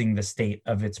excusing the state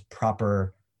of its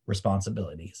proper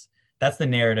responsibilities. That's the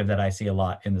narrative that I see a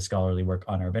lot in the scholarly work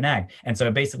on urban ag. And so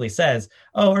it basically says,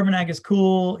 oh, urban ag is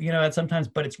cool, at sometimes,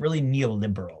 but it's really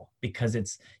neoliberal because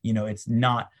it's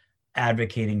not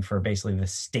advocating for basically the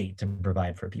state to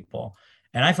provide for people.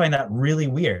 And I find that really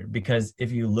weird because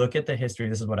if you look at the history,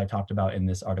 this is what I talked about in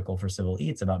this article for Civil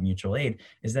Eats about mutual aid,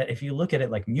 is that if you look at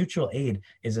it, like mutual aid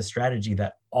is a strategy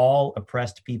that all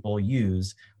oppressed people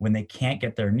use when they can't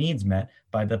get their needs met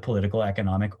by the political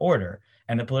economic order.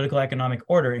 And the political economic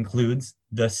order includes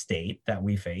the state that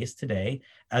we face today,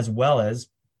 as well as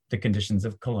the conditions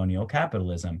of colonial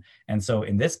capitalism. And so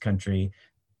in this country,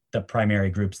 the primary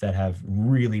groups that have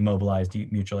really mobilized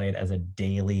mutual aid as a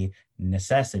daily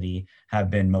necessity have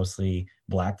been mostly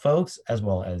Black folks as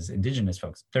well as Indigenous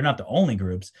folks. They're not the only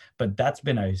groups, but that's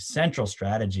been a central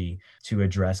strategy to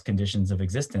address conditions of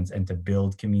existence and to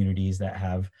build communities that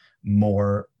have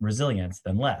more resilience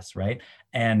than less, right?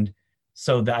 And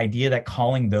so the idea that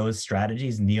calling those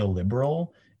strategies neoliberal,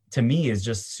 to me, is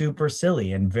just super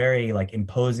silly and very like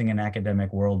imposing an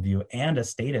academic worldview and a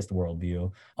statist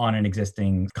worldview on an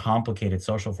existing complicated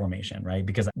social formation, right?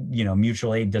 Because,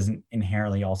 mutual aid doesn't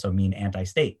inherently also mean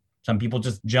anti-state. Some people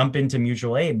just jump into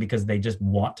mutual aid because they just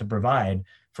want to provide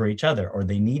for each other, or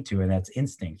they need to, and that's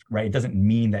instinct, right? It doesn't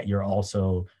mean that you're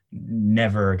also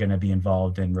never going to be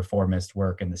involved in reformist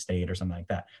work in the state or something like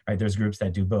that, right? There's groups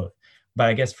that do both. But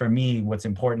I guess for me, what's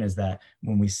important is that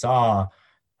when we saw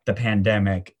the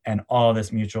pandemic and all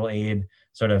this mutual aid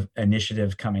sort of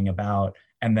initiatives coming about,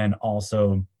 and then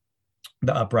also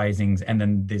the uprisings, and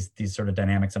then these sort of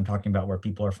dynamics I'm talking about where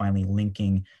people are finally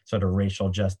linking sort of racial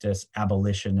justice,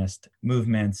 abolitionist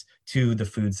movements to the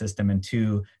food system and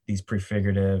to these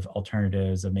prefigurative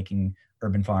alternatives of making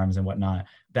urban farms and whatnot,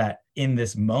 that in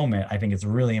this moment, I think it's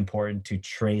really important to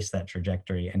trace that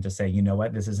trajectory and to say, you know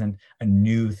what, this isn't a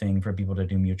new thing for people to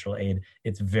do mutual aid.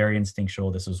 It's very instinctual.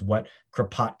 This is what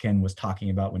Kropotkin was talking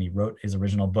about when he wrote his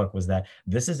original book, was that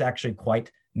this is actually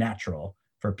quite natural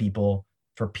for people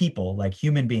for people, like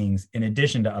human beings, in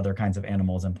addition to other kinds of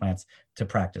animals and plants, to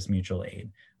practice mutual aid,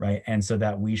 right? And so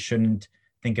that we shouldn't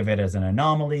think of it as an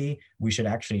anomaly. We should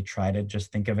actually try to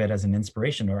just think of it as an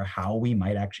inspiration, or how we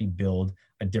might actually build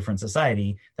a different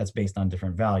society that's based on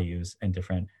different values and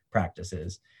different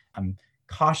practices. I'm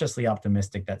cautiously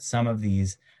optimistic that some of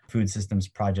these food systems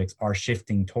projects are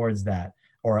shifting towards that,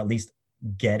 or at least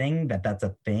getting that that's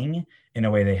a thing in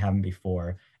a way they haven't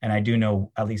before. And I do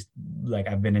know, at least, like,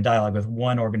 I've been in dialogue with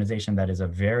one organization that is a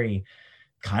very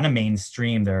kind of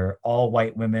mainstream, they're all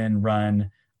white women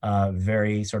run,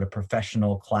 very sort of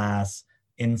professional class,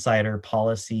 insider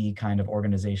policy kind of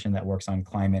organization that works on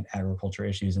climate agriculture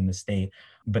issues in the state.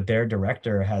 But their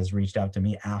director has reached out to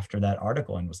me after that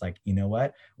article and was like, you know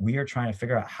what, we are trying to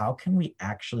figure out how can we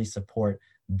actually support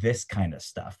this kind of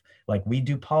stuff. Like, we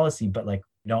do policy, but like,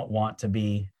 don't want to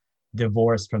be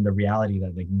divorced from the reality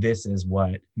that like this is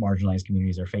what marginalized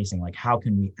communities are facing. Like, how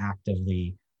can we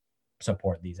actively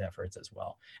support these efforts as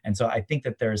well? And so I think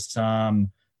that there's a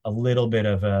little bit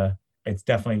of it's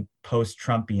definitely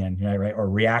post-Trumpian, right? Or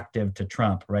reactive to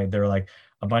Trump, right? There are like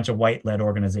a bunch of white-led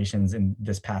organizations in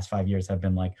this past 5 years have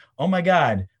been like, oh my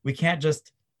God, we can't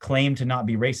just claim to not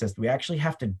be racist. We actually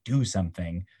have to do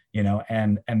something,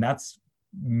 and that's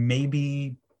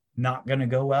maybe not going to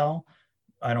go well.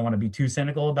 I don't want to be too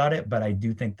cynical about it, but I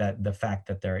do think that the fact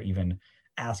that they're even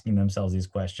asking themselves these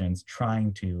questions,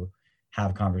 trying to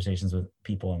have conversations with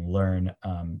people and learn,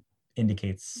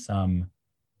 indicates some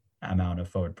amount of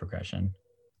forward progression.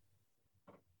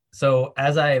 So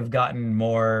as I've gotten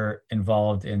more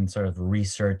involved in sort of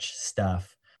research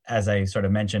stuff, as I sort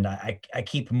of mentioned, I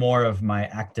keep more of my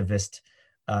activist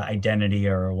identity,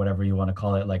 or whatever you want to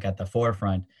call it, like at the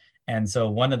forefront. And so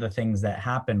one of the things that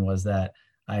happened was that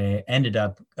I ended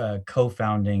up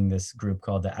co-founding this group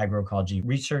called the Agroecology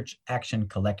Research Action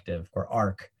Collective, or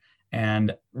ARC.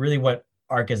 And really what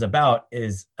ARC is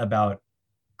about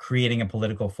creating a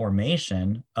political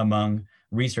formation among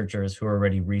researchers who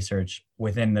already research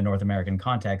within the North American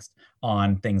context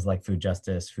on things like food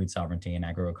justice, food sovereignty, and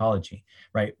agroecology,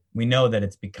 right? We know that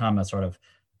it's become a sort of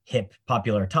hip,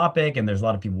 popular topic, and there's a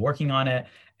lot of people working on it.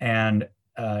 And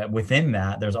within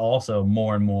that, there's also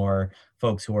more and more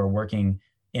folks who are working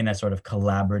in a sort of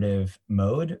collaborative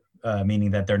mode,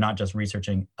 meaning that they're not just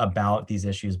researching about these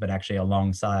issues, but actually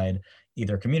alongside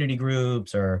either community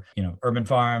groups or urban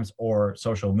farms or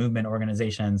social movement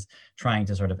organizations, trying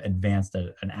to sort of advance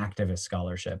an activist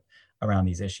scholarship around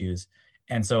these issues.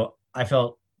 And so I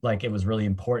felt like it was really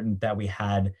important that we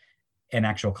had an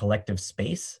actual collective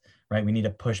space, right? We need to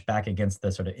push back against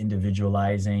the sort of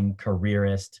individualizing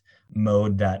careerist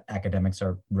mode that academics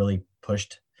are really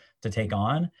pushed to take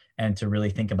on, and to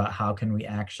really think about how can we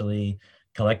actually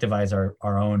collectivize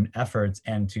our own efforts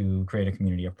and to create a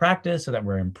community of practice so that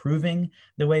we're improving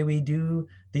the way we do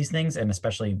these things, and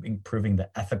especially improving the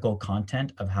ethical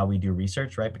content of how we do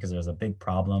research, right? Because there's a big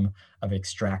problem of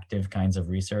extractive kinds of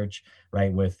research,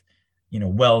 right? With,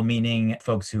 well-meaning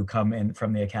folks who come in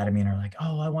from the academy and are like,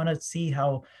 oh, I want to see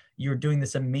how you're doing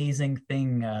this amazing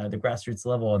thing, the grassroots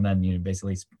level, and then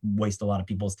basically waste a lot of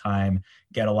people's time,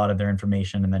 get a lot of their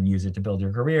information, and then use it to build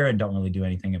your career, and don't really do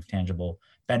anything of tangible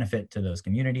benefit to those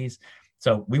communities.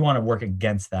 So we want to work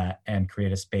against that and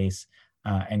create a space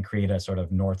and create a sort of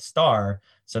North Star,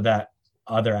 so that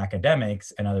other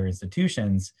academics and other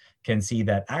institutions can see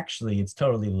that actually it's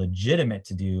totally legitimate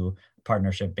to do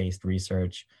partnership-based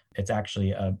research. It's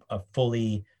actually a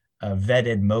fully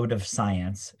vetted mode of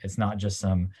science. It's not just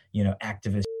some,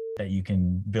 activist that you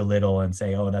can belittle and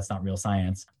say, oh, that's not real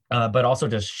science, but also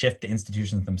to shift the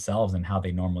institutions themselves and how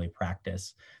they normally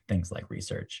practice things like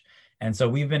research. And so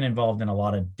we've been involved in a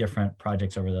lot of different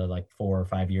projects over the 4 or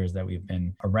 5 years that we've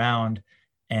been around.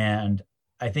 And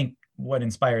I think what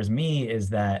inspires me is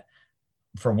that,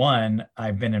 for one,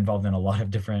 I've been involved in a lot of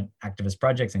different activist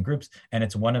projects and groups, and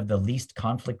it's one of the least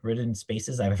conflict-ridden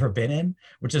spaces I've ever been in,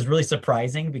 which is really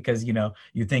surprising because,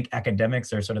 you think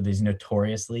academics are sort of these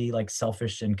notoriously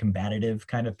selfish and combative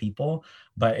kind of people.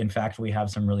 But in fact, we have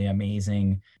some really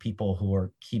amazing people who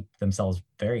keep themselves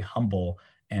very humble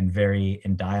and very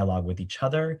in dialogue with each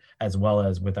other, as well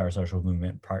as with our social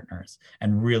movement partners,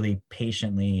 and really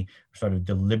patiently, sort of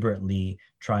deliberately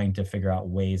trying to figure out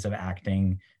ways of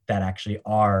acting that actually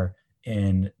are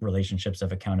in relationships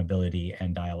of accountability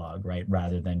and dialogue, right?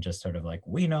 Rather than just sort of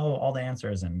we know all the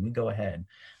answers and we go ahead.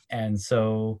 And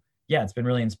so, yeah, it's been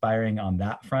really inspiring on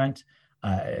that front,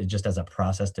 just as a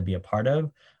process to be a part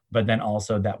of, but then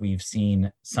also that we've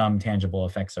seen some tangible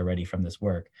effects already from this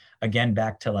work. Again,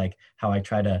 back to how I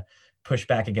try to push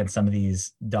back against some of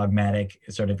these dogmatic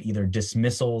sort of either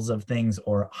dismissals of things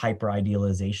or hyper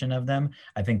idealization of them.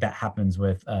 I think that happens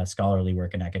with scholarly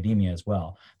work in academia as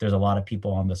well. There's a lot of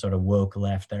people on the sort of woke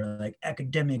left that are like,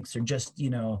 academics are just,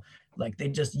 like they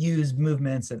just use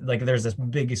movements. Like there's this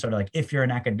big sort of like, if you're an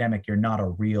academic, you're not a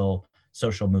real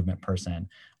social movement person.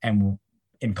 And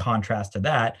in contrast to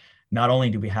that, not only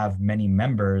do we have many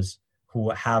members who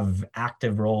have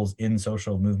active roles in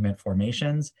social movement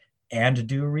formations and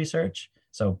do research.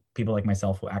 So people like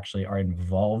myself who actually are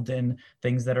involved in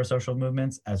things that are social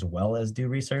movements as well as do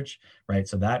research, right?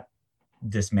 So that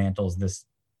dismantles this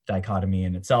dichotomy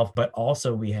in itself. But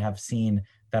also we have seen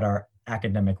that our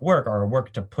academic work, our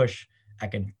work to push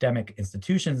academic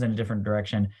institutions in a different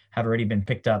direction, have already been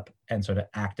picked up and sort of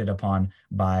acted upon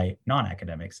by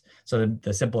non-academics. So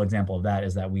the simple example of that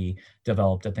is that we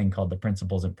developed a thing called the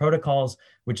Principles and Protocols,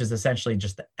 which is essentially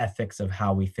just the ethics of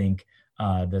how we think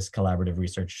this collaborative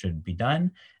research should be done.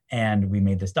 And we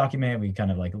made this document, we kind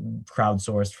of like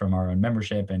crowdsourced from our own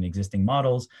membership and existing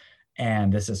models.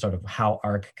 And this is sort of how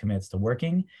ARC commits to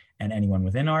working and anyone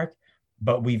within ARC.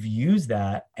 But we've used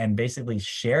that and basically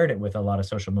shared it with a lot of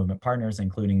social movement partners,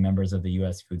 including members of the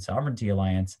US Food Sovereignty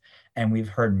Alliance. And we've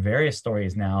heard various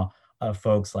stories now of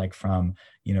folks like from,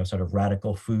 sort of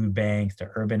radical food banks to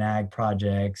urban ag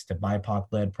projects to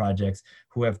BIPOC-led projects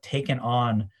who have taken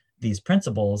on these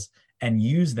principles and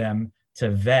use them to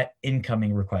vet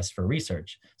incoming requests for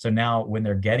research. So now when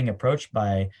they're getting approached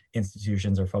by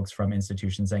institutions or folks from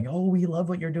institutions saying, oh, we love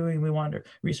what you're doing, we want to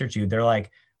research you, they're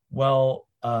like, well,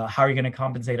 how are you going to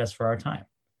compensate us for our time?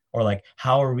 Or like,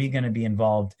 how are we going to be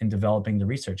involved in developing the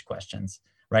research questions,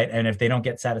 right? And if they don't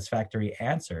get satisfactory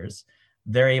answers,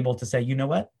 they're able to say, you know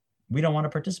what? We don't want to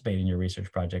participate in your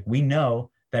research project. We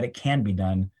know that it can be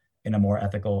done in a more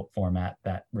ethical format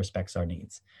that respects our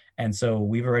needs. And so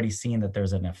we've already seen that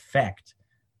there's an effect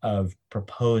of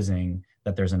proposing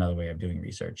that there's another way of doing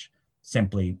research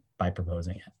simply by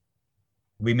proposing it.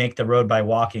 We make the road by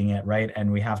walking it, right?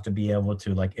 And we have to be able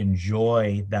to like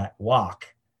enjoy that walk,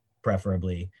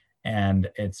 preferably. And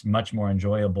it's much more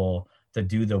enjoyable to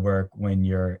do the work when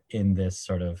you're in this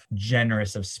sort of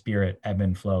generous of spirit ebb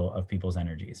and flow of people's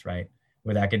energies, right?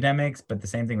 With academics, but the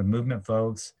same thing with movement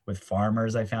folks, with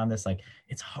farmers. I found this, like,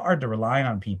 it's hard to rely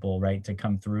on people, right, to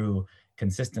come through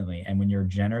consistently. And when you're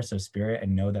generous of spirit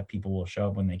and know that people will show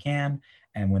up when they can,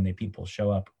 and when people show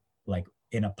up like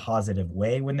in a positive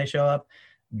way when they show up,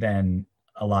 then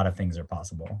a lot of things are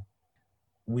possible.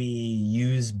 We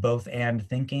use both and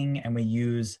thinking, and we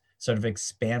use sort of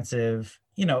expansive,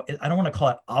 I don't want to call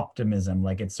it optimism,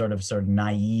 like it's sort of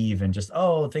naive and just,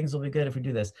 oh, things will be good if we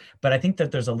do this. But I think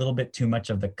that there's a little bit too much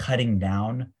of the cutting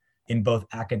down in both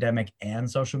academic and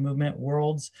social movement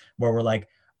worlds, where we're like,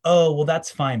 oh, well,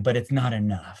 that's fine, but it's not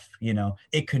enough.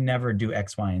 It could never do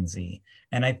X, Y, and Z.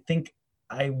 And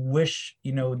I wish,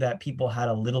 that people had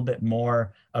a little bit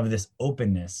more of this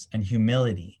openness and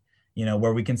humility,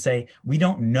 where we can say, we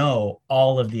don't know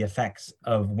all of the effects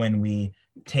of when we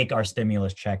take our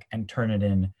stimulus check and turn it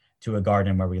into a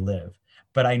garden where we live.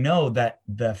 But I know that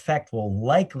the effect will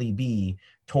likely be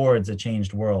towards a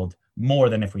changed world more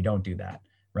than if we don't do that,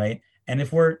 right? And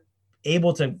if we're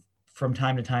able to, from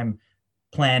time to time,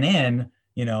 plan in,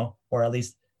 or at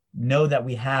least know that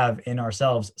we have in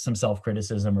ourselves some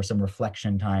self-criticism or some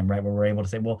reflection time, right? Where we're able to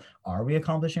say, well, are we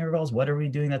accomplishing our goals? What are we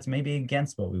doing that's maybe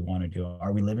against what we want to do?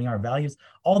 Are we living our values?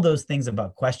 All those things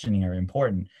about questioning are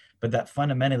important, but that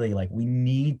fundamentally, like, we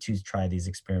need to try these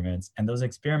experiments. And those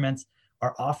experiments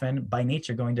are often by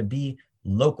nature going to be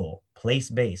local,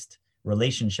 place-based,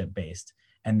 relationship-based.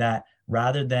 And that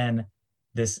rather than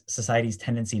this society's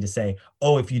tendency to say,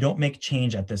 oh, if you don't make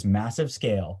change at this massive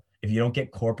scale, if you don't get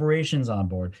corporations on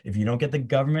board, if you don't get the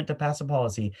government to pass a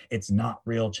policy, it's not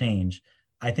real change.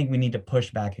 I think we need to push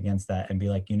back against that and be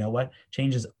like, you know what?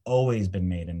 Change has always been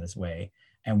made in this way.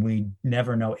 And we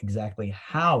never know exactly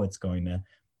how it's going to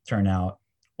turn out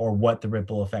or what the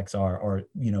ripple effects are, or,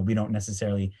 we don't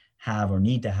necessarily have or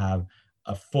need to have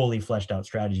a fully fleshed out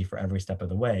strategy for every step of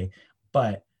the way.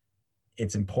 But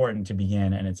it's important to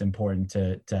begin, and it's important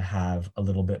to have a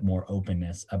little bit more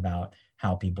openness about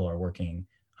how people are working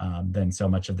than so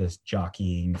much of this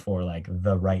jockeying for like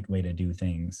the right way to do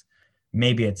things.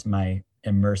 Maybe it's my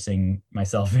immersing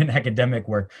myself in academic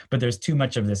work, but there's too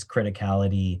much of this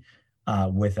criticality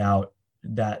without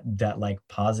that like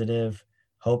positive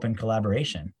hope and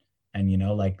collaboration. And,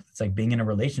 it's like being in a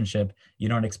relationship, you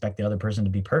don't expect the other person to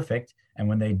be perfect. And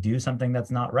when they do something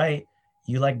that's not right,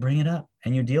 you like bring it up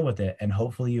and you deal with it, and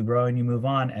hopefully you grow and you move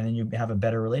on, and then you have a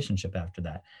better relationship after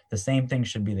that. The same thing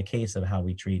should be the case of how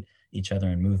we treat each other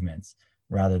in movements,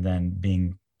 rather than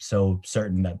being so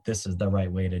certain that this is the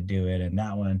right way to do it, and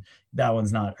that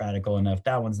one's not radical enough,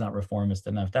 that one's not reformist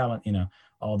enough, that one,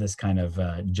 all this kind of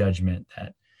judgment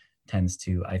that tends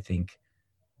to, I think,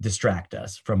 distract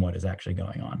us from what is actually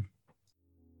going on.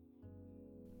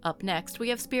 Up next, we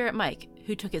have Spirit Mike,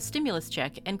 who took his stimulus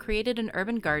check and created an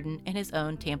urban garden in his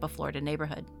own Tampa, Florida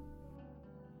neighborhood.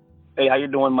 Hey, how you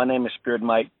doing? My name is Spirit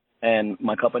Mike, and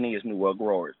my company is New World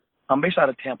Growers. I'm based out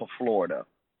of Tampa, Florida.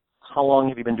 How long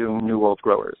have you been doing New World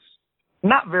Growers?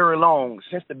 Not very long,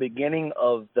 since the beginning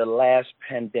of the last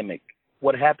pandemic.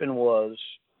 What happened was,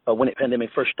 when the pandemic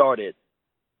first started,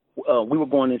 we were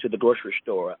going into the grocery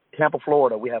store. Tampa,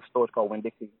 Florida, we have stores called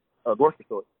Winn-Dixie grocery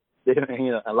stores.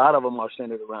 A lot of them are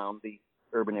centered around the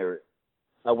urban area.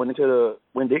 I went into the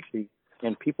Winn-Dixie,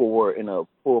 and people were in a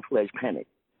full-fledged panic.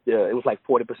 It was like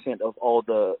 40% of all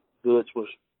the goods was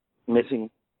missing,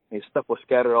 and stuff was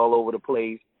scattered all over the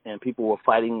place, and people were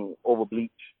fighting over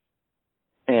bleach.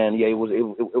 And yeah, it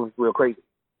was real crazy.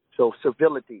 So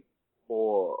civility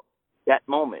for that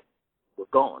moment was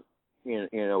gone. It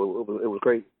was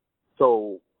crazy.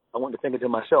 So I went to thinking to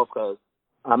myself, because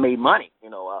I made money.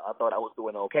 I thought I was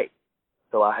doing okay.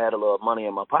 So I had a little money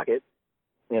in my pocket.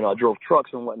 I drove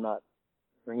trucks and whatnot,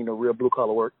 real blue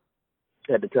collar work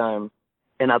at the time.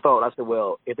 And I said,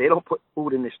 well, if they don't put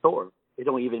food in this store, it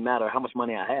don't even matter how much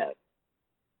money I have.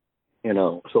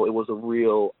 So it was a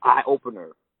real eye opener.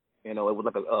 It was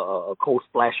like a cold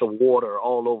splash of water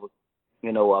all over.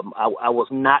 I was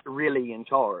not really in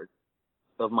charge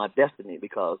of my destiny,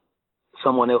 because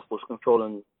someone else was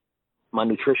controlling my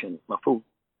nutrition, my food.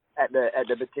 At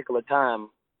the particular time,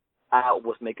 I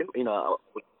was making, I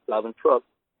was driving trucks,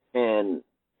 and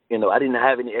I didn't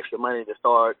have any extra money to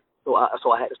start, so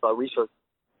I had to start research.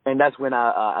 And that's when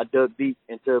I dug deep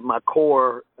into my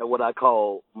core, what I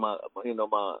call my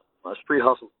street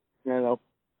hustle.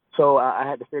 So I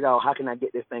had to figure out, how can I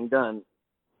get this thing done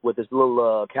with as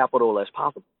little capital as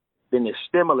possible. Then the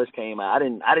stimulus came out. I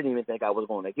didn't even think I was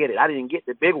going to get it. I didn't get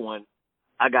the big one.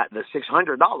 I got the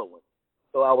 $600 one.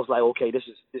 So I was like, okay, this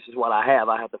is what I have.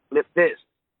 I have to flip this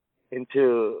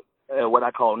into what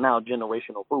I call now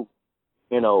generational food.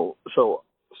 So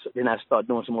then I started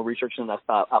doing some more research, and I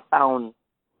found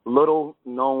little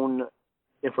known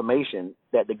information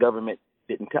that the government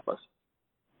didn't tell us.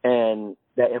 And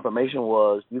that information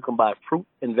was, you can buy fruit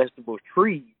and vegetable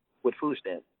trees with food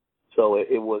stamps. So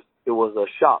it was a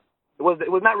shock. It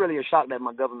was not really a shock that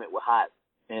my government would hide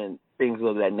and things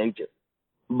of that nature,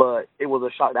 but it was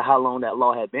a shock that how long that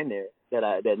law had been there,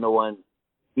 that no one,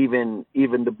 even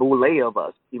the boule of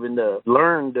us, even the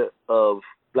learned of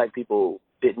black people,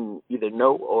 didn't either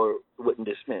know or wouldn't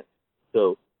dismiss.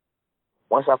 So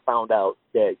once I found out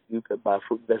that you could buy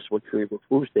fruit and vegetable trees with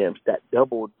food stamps, that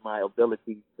doubled my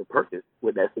ability to purchase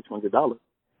with that $600.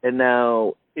 And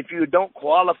now, if you don't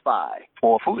qualify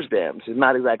for food stamps, it's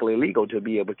not exactly illegal to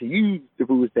be able to use the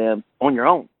food stamps on your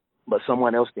own. But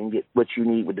someone else can get what you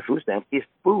need with the food stamp. It's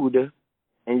food,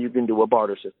 and you can do a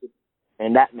barter system.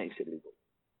 And that makes it legal.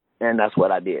 And that's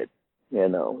what I did.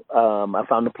 I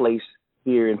found a place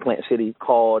here in Plant City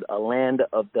called A Land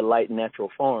of Delight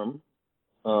Natural Farm.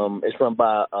 It's run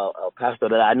by a pastor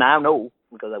that I now know,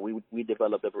 because we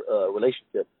developed a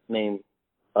relationship, named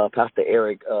Pastor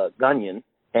Eric Gunyon.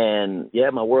 And yeah,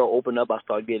 my world opened up. I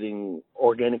started getting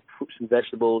organic fruits and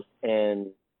vegetables, and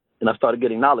I started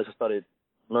getting knowledge. I started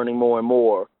learning more and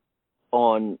more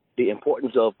on the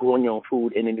importance of growing your own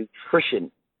food and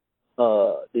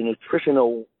the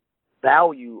nutritional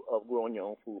value of growing your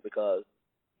own food, because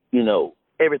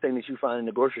everything that you find in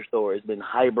the grocery store has been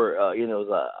hybrid. Is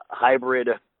a hybrid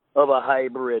of a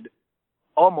hybrid.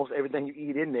 Almost everything you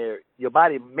eat in there, your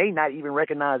body may not even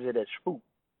recognize it as food.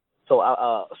 So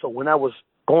when I was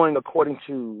going according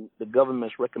to the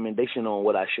government's recommendation on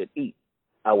what I should eat,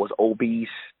 I was obese.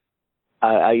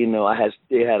 I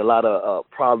had a lot of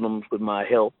problems with my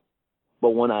health.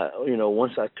 But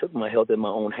once I took my health in my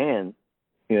own hands,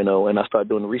 and I started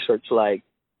doing research, like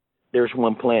there's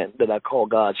one plant that I call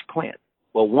God's plant.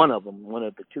 Well, one of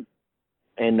the two,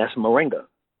 and that's moringa.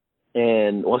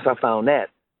 And once I found that,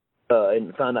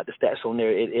 and found out the stats on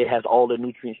there, it has all the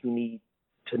nutrients you need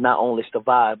to not only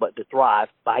survive, but to thrive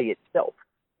by itself.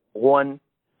 1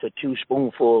 to 2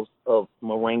 spoonfuls of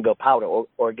moringa powder, or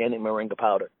organic moringa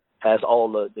powder, has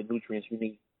all the nutrients you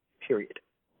need, period,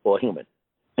 for a human.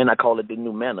 And I call it the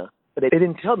new manna. But they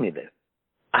didn't tell me this.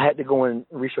 I had to go and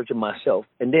research it myself.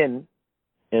 And then,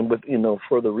 with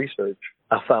further research,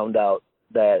 I found out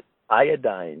that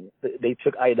iodine, they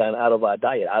took iodine out of our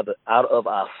diet, out of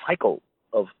our cycle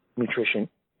of nutrition,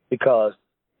 because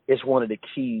it's one of the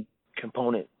key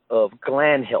components of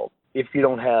gland health. if you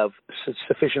don't have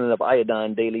sufficient enough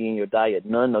iodine daily in your diet,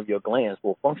 none of your glands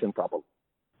will function properly.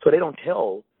 So they don't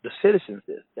tell the citizens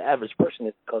this, the average person,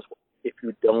 is because if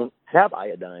you don't have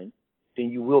iodine, then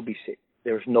you will be sick.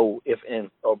 There's no ifs,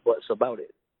 ands, or buts about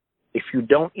it. If you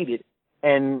don't eat it,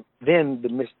 and then the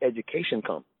miseducation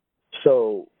comes.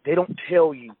 So they don't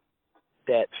tell you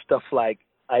that stuff like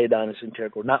iodine is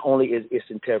integral. Not only is it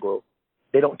integral,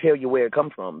 they don't tell you where it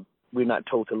comes from. We're not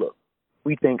told to look.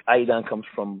 We think iodine comes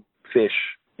from fish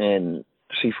and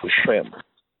seafood, shrimp,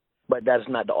 but that's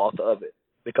not the author of it.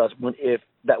 Because if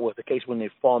that was the case when they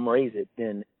farm raise it,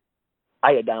 then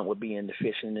iodine would be in the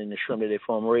fish and in the shrimp that they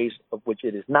farm raise, of which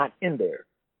it is not in there.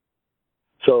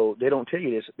 So they don't tell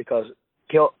you this because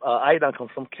iodine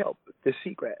comes from kelp, the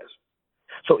seagrass.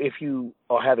 So if you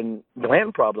are having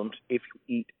gland problems, if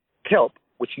you eat kelp,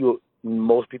 which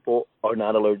most people are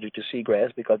not allergic to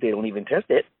seagrass because they don't even test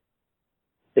it.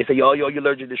 They say, you're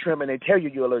allergic to shrimp, and they tell you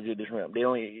you're allergic to shrimp. They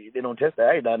don't test the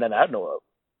iodine that I know of.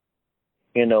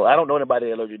 I don't know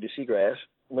anybody allergic to seagrass.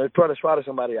 There's probably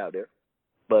somebody out there,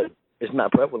 but it's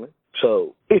not prevalent.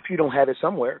 So if you don't have it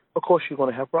somewhere, of course you're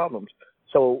going to have problems.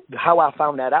 So how I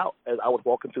found that out as I was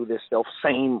walking through this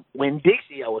same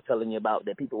Winn-Dixie I was telling you about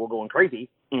that people were going crazy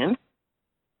in,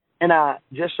 and I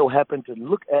just so happened to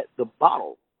look at the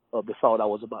bottle of the salt I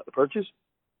was about to purchase,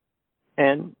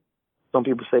 and some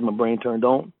people say my brain turned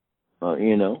on. I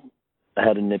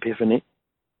had an epiphany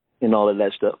and all of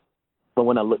that stuff. But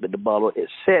when I looked at the bottle, it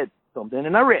said something,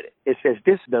 and I read it. It says,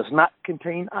 this does not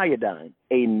contain iodine,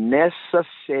 a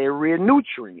necessary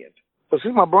nutrient. So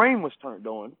since my brain was turned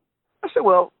on, I said,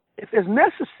 well, if it's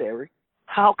necessary,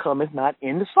 how come it's not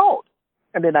in the salt?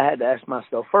 And then I had to ask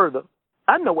myself further.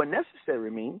 I know what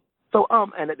necessary means. So,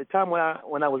 and at the time when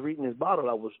I was reading this bottle,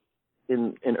 I was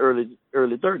in early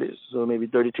 30s, so maybe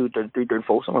 32, 33,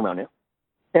 34, somewhere around there.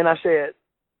 And I said,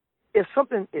 if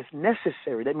something is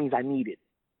necessary, that means I need it.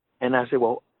 And I said,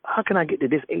 well, how can I get to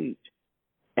this age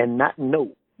and not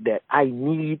know that I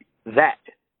need that?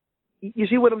 You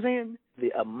see what I'm saying?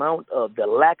 The amount of the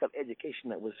lack of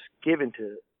education that was given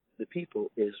to the people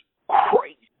is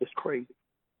crazy. It's crazy.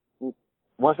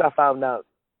 Once I found out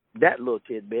that little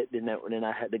tidbit, then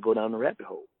I had to go down the rabbit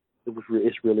hole.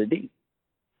 It's really deep.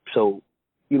 So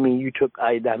you mean you took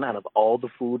iodine out of all the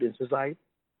food in society?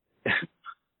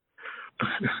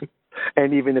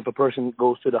 And even if a person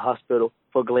goes to the hospital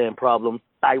for gland problems,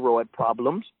 thyroid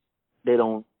problems, they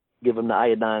don't give them the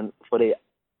iodine for their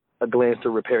glands to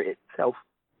repair itself.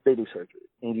 They do surgery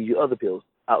and give you other pills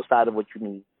outside of what you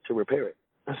need to repair it.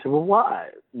 I said, well, why?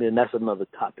 Then that's another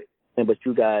topic. But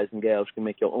you guys and gals can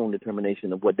make your own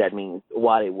determination of what that means,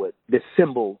 why they would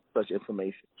dissemble such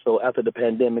information. So after the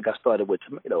pandemic, I started with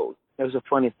tomatoes. There's a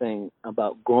funny thing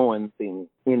about growing things.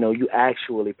 You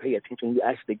actually pay attention. You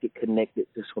actually get connected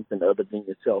to something other than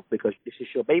yourself because this is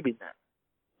your baby now.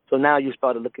 So now you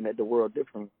started looking at the world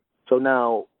differently. So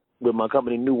now with my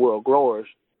company, New World Growers,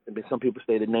 some people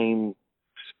say the name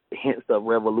hints of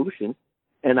revolution.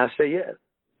 And I say, yes,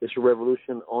 it's a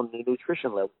revolution on the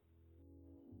nutrition level.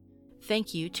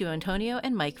 Thank you to Antonio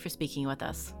and Mike for speaking with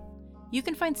us. You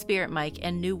can find Spirit Mike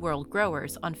and New World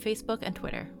Growers on Facebook and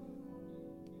Twitter.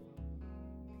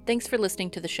 Thanks for listening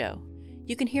to the show.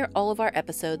 You can hear all of our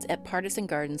episodes at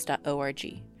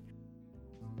partisangardens.org.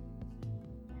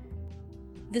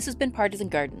 This has been Partisan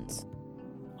Gardens.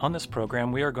 On this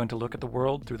program, we are going to look at the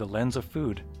world through the lens of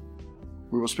food.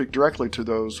 We will speak directly to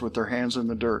those with their hands in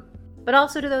the dirt, but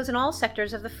also to those in all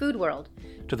sectors of the food world,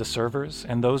 to the servers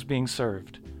and those being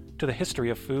served, to the history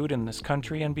of food in this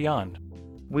country and beyond.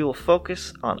 We will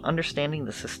focus on understanding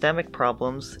the systemic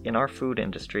problems in our food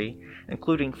industry,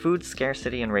 including food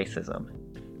scarcity and racism.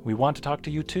 We want to talk to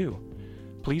you too.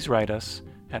 Please write us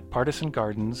at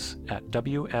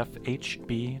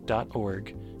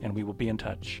partisangardens@wfhb.org, and we will be in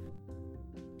touch.